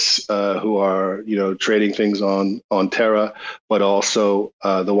lunatics who are, trading things on Terra, but also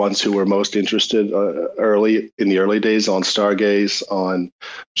the ones who were most interested in the early days on Stargaze, on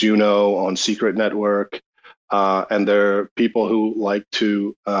Juno, on Secret Network, and they're people who like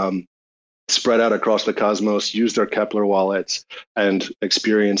to spread out across the cosmos, use their Kepler wallets, and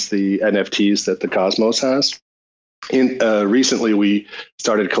experience the NFTs that the cosmos has. Recently, we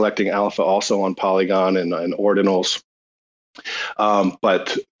started collecting alpha also on Polygon and ordinals.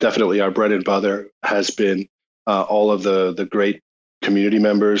 But definitely our bread and butter has been all of the great community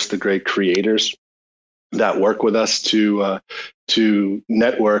members, the great creators that work with us to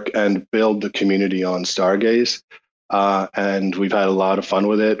network and build the community on Stargaze. And we've had a lot of fun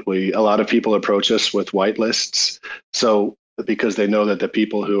with it. A lot of people approach us with whitelists. So because they know that the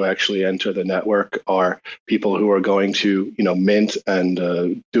people who actually enter the network are people who are going to, mint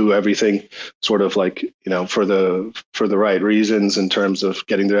and do everything sort of like, for the right reasons in terms of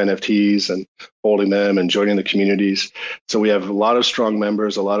getting their NFTs and holding them and joining the communities. So we have a lot of strong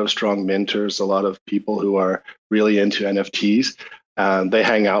members, a lot of strong minters, a lot of people who are really into NFTs. They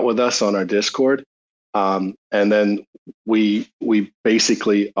hang out with us on our Discord. And then we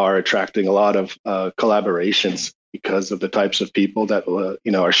basically are attracting a lot of collaborations because of the types of people that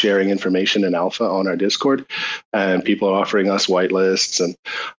are sharing information in alpha on our Discord, and people are offering us whitelists and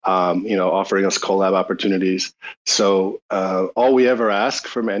offering us collab opportunities. So all we ever ask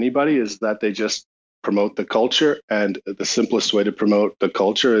from anybody is that they just promote the culture, and the simplest way to promote the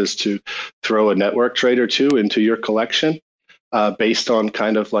culture is to throw a network trade or two into your collection, based on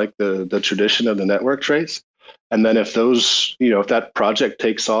kind of like the tradition of the network trades. And then if those, if that project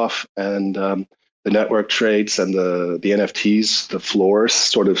takes off and the network trades and the NFTs, the floor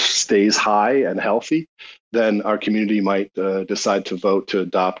sort of stays high and healthy, then our community might decide to vote to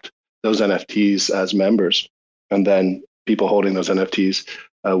adopt those NFTs as members. And then people holding those NFTs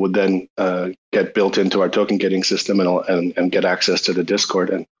would then get built into our token gating system and get access to the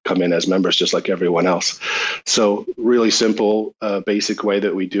Discord and come in as members just like everyone else. So really simple, basic way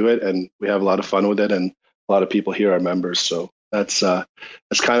that we do it, and we have a lot of fun with it, and a lot of people here are members. So that's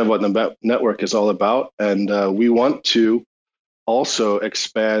kind of what the network is all about, and we want to also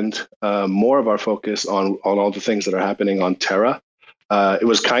expand more of our focus on all the things that are happening on Terra. It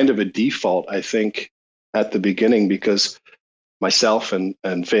was kind of a default, I think, at the beginning, because myself and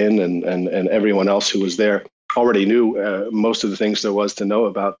Finn and everyone else who was there already knew most of the things there was to know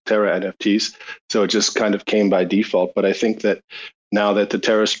about Terra NFTs. So it just kind of came by default. But I think that now that the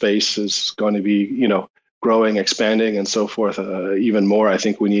Terra space is going to be, growing, expanding, and so forth, even more, I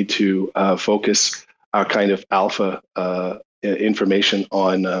think we need to focus our kind of alpha information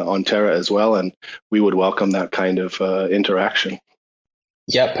on Terra as well. And we would welcome that kind of interaction.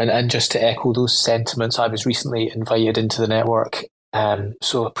 Yep, and just to echo those sentiments, I was recently invited into the network,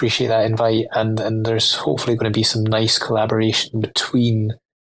 so appreciate that invite, and there's hopefully going to be some nice collaboration between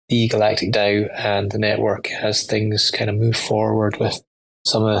the Galactic DAO and the network as things kind of move forward with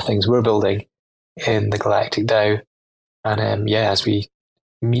some of the things we're building in the Galactic DAO, and as we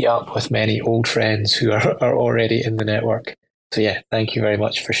meet up with many old friends who are already in the network. So yeah, thank you very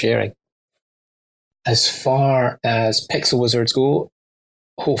much for sharing. As far as Pixel Wizards go,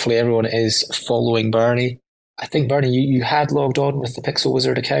 hopefully everyone is following Bernie. I think, Bernie, you had logged on with the Pixel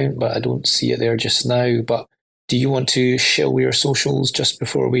Wizard account, but I don't see it there just now. But do you want to shill your socials just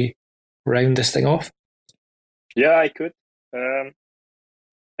before we round this thing off? Yeah, I could. I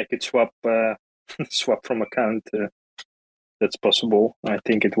could swap swap from account. That's possible. I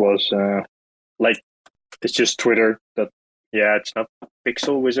think it was it's just Twitter. It's not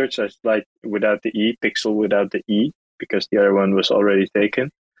Pixel Wizards. It's like without the E, Pixel without the E, because the other one was already taken.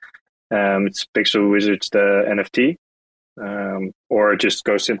 It's Pixel Wizards, the NFT. Or just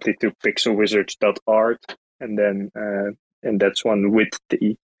go simply to pixelwizards.art, and then and that's one with the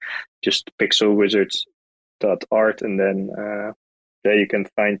E. Just pixelwizards.art, and then you can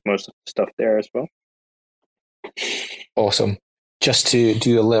find most of the stuff there as well. Awesome. Just to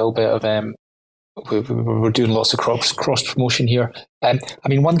do a little bit of we're doing lots of cross promotion here. I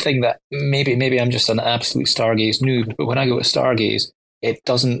mean, one thing that maybe I'm just an absolute Stargaze noob, but when I go to Stargaze, it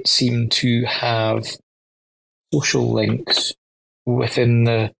doesn't seem to have social links within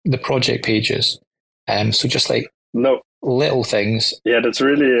the project pages. So just like little things. Yeah, that's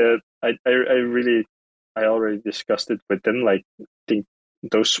really I already discussed it with them. Like, I think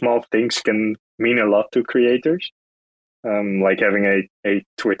those small things can mean a lot to creators. Like having a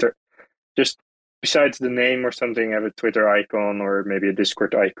Twitter, just besides the name or something, have a Twitter icon or maybe a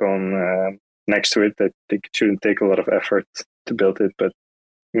Discord icon next to it. I think it shouldn't take a lot of effort to build it, but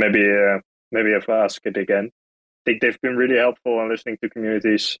maybe if I ask it again. I think they've been really helpful in listening to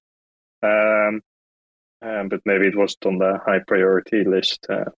communities, but maybe it wasn't on the high priority list.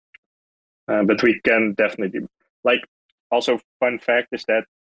 But we can definitely also fun fact is that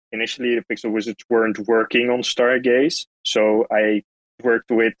initially the Pixel Wizards weren't working on Stargaze, so I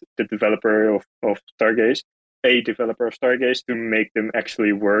worked with the developer of Stargaze, a developer of Stargaze, to make them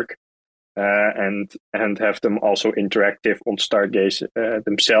actually work and have them also interactive on Stargaze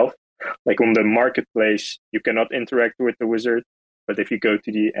themselves. Like on the marketplace, you cannot interact with the wizard, but if you go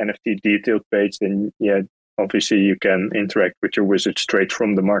to the NFT detailed page, then obviously you can interact with your wizard straight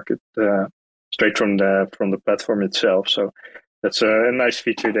from the market, straight from the platform itself. So that's a nice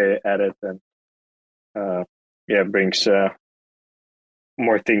feature they added, and brings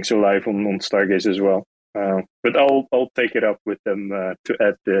more things alive on Stargaze as well. But I'll take it up with them to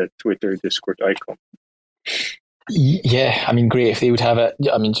add the Twitter Discord icon. Yeah, I mean, great if they would have it.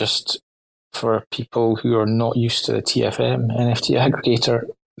 I mean, just for people who are not used to the TFM NFT aggregator,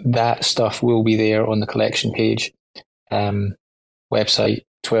 that stuff will be there on the collection page, website,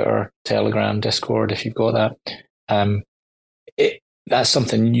 Twitter, Telegram, Discord, if you've got that. That's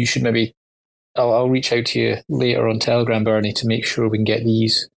something you should maybe... I'll reach out to you later on Telegram, Bernie, to make sure we can get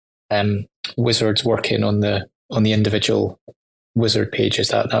these wizards working on the individual wizard pages.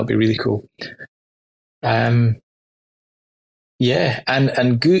 That would be really cool. Yeah,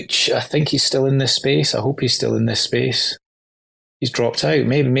 and Gooch, I think he's still in this space. I hope he's still in this space. He's dropped out.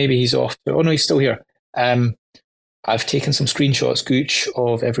 Maybe he's off. Oh no, he's still here. I've taken some screenshots, Gooch,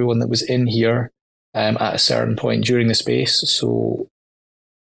 of everyone that was in here at a certain point during the space. So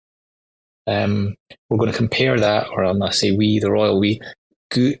we're going to compare that, or I'm not say we, the royal we,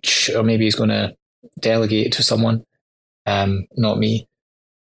 Gooch, or maybe he's going to delegate it to someone, not me.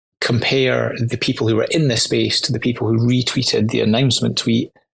 Compare the people who were in this space to the people who retweeted the announcement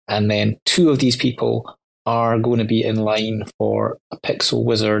tweet, and then 2 of these people are going to be in line for a Pixel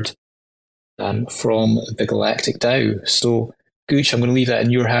Wizard from the Galactic DAO. So, Gooch, I'm going to leave that in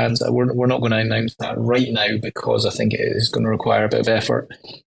your hands. We're not going to announce that right now because I think it is going to require a bit of effort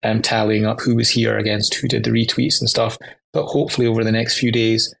tallying up who was here against who did the retweets and stuff. But hopefully over the next few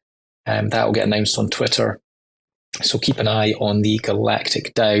days, that will get announced on Twitter. So keep an eye on the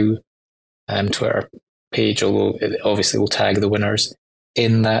Galactic DAO Twitter page, although it obviously will tag the winners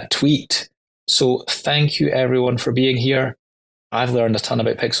in that tweet. So thank you everyone for being here. I've learned a ton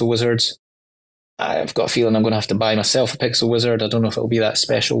about Pixel Wizards. I've got a feeling I'm going to have to buy myself a Pixel Wizard. I don't know if it'll be that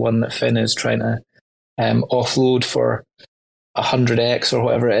special one that Finn is trying to offload for 100x or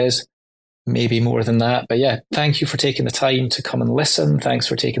whatever it is. Maybe more than that. But yeah, thank you for taking the time to come and listen. Thanks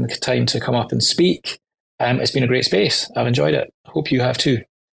for taking the time to come up and speak. It's been a great space. I've enjoyed it. Hope you have too.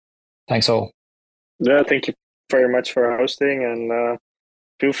 Thanks all. Yeah, thank you very much for hosting, and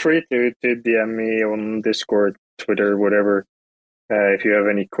feel free to DM me on Discord, Twitter, whatever. If you have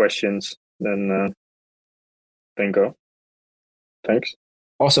any questions, then go. Thanks.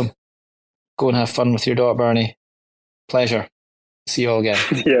 Awesome. Go and have fun with your daughter, Bernie. Pleasure. See you all again.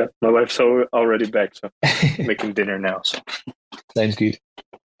 Yeah, my wife's already back, so making dinner now. So. Sounds good.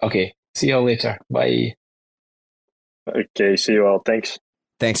 Okay, see you all later. Bye. Okay, see you all. Thanks.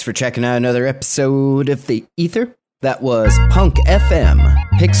 Thanks for checking out another episode of The Ether. That was Punk FM,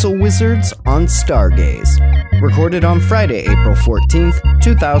 Pixel Wizards on Stargaze. Recorded on Friday, April 14th,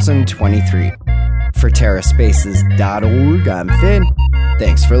 2023. For TerraSpaces.org, I'm Finn.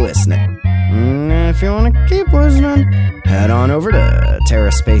 Thanks for listening. If you want to keep listening, head on over to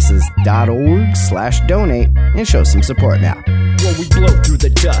TerraSpaces.org/donate and show some support now. When we blow through the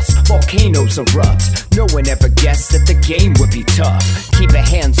dust, volcanoes erupt. No one ever guessed that the game would be tough. Keep it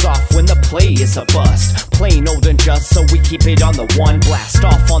hands off when the play is a bust. Plain old and just, so we keep it on the 1. Blast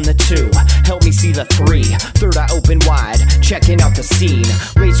off on the 2. Help me see the 3. Third eye open wide, checking out the scene.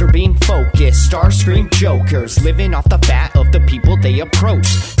 Laser beam focus, Starscream jokers, living off the fat of the people they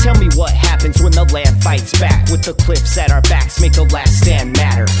approach. Tell me what happens when the land fights back. With the cliffs at our backs, make the last stand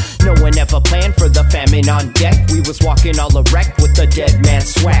matter. No one ever planned for the famine on deck. We was walking all erect with the dead man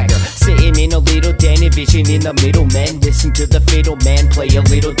swagger. Sitting in a little den, vision in the middle. Men listen to the fiddle man play a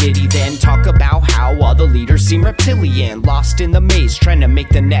little ditty, then talk about how all the leaders seem reptilian, lost in the maze trying to make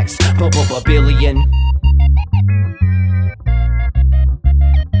the next billion.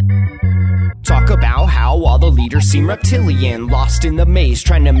 Talk about how all the leaders seem reptilian, lost in the maze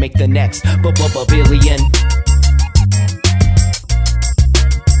trying to make the next billion.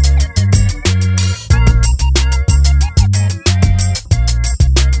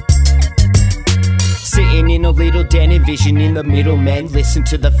 Sitting in a little den, vision in the middle. Men listen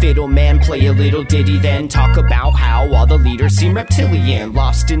to the fiddle man play a little ditty, then talk about how all the leaders seem reptilian,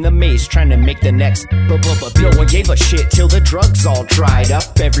 lost in the maze trying to make the next No one gave a shit till the drugs all dried up.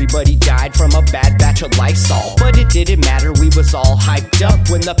 Everybody died from a bad batch of Lysol, but it didn't matter, we was all hyped up.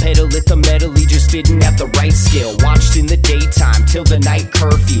 When the pedal hit the metal, he just didn't have the right skill. Watched in the daytime till the night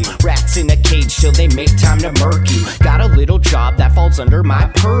curfew. Rats in a cage till they make time to murk you. Got a little job that falls under my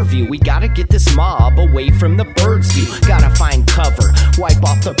purview. We gotta get this mob away from the bird's view. Gotta find cover, wipe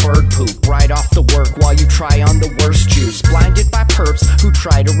off the bird poop right off the work while you try on the worst juice. Blinded by perps who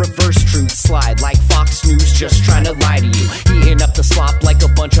try to reverse truth, slide like Fox News just trying to lie to you. Heating up the slop like a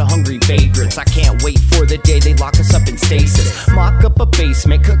bunch of hungry vagrants. I can't wait for the day they lock us up in stasis. Mock up a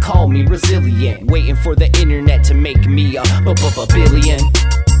basement, could call me resilient. Waiting for the internet to make me a billion.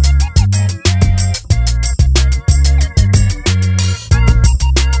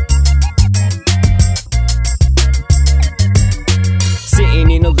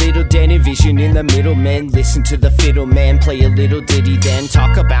 envisioning the middlemen. Listen to the fiddle man play a little ditty, then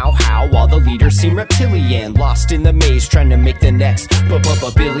talk about how all the leaders seem reptilian, lost in the maze trying to make the next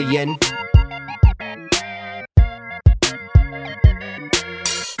billion.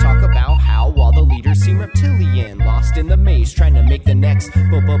 Talk about how all the leaders seem reptilian, lost in the maze trying to make the next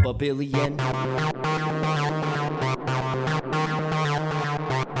billion.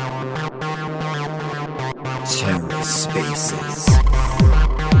 TerraSpaces.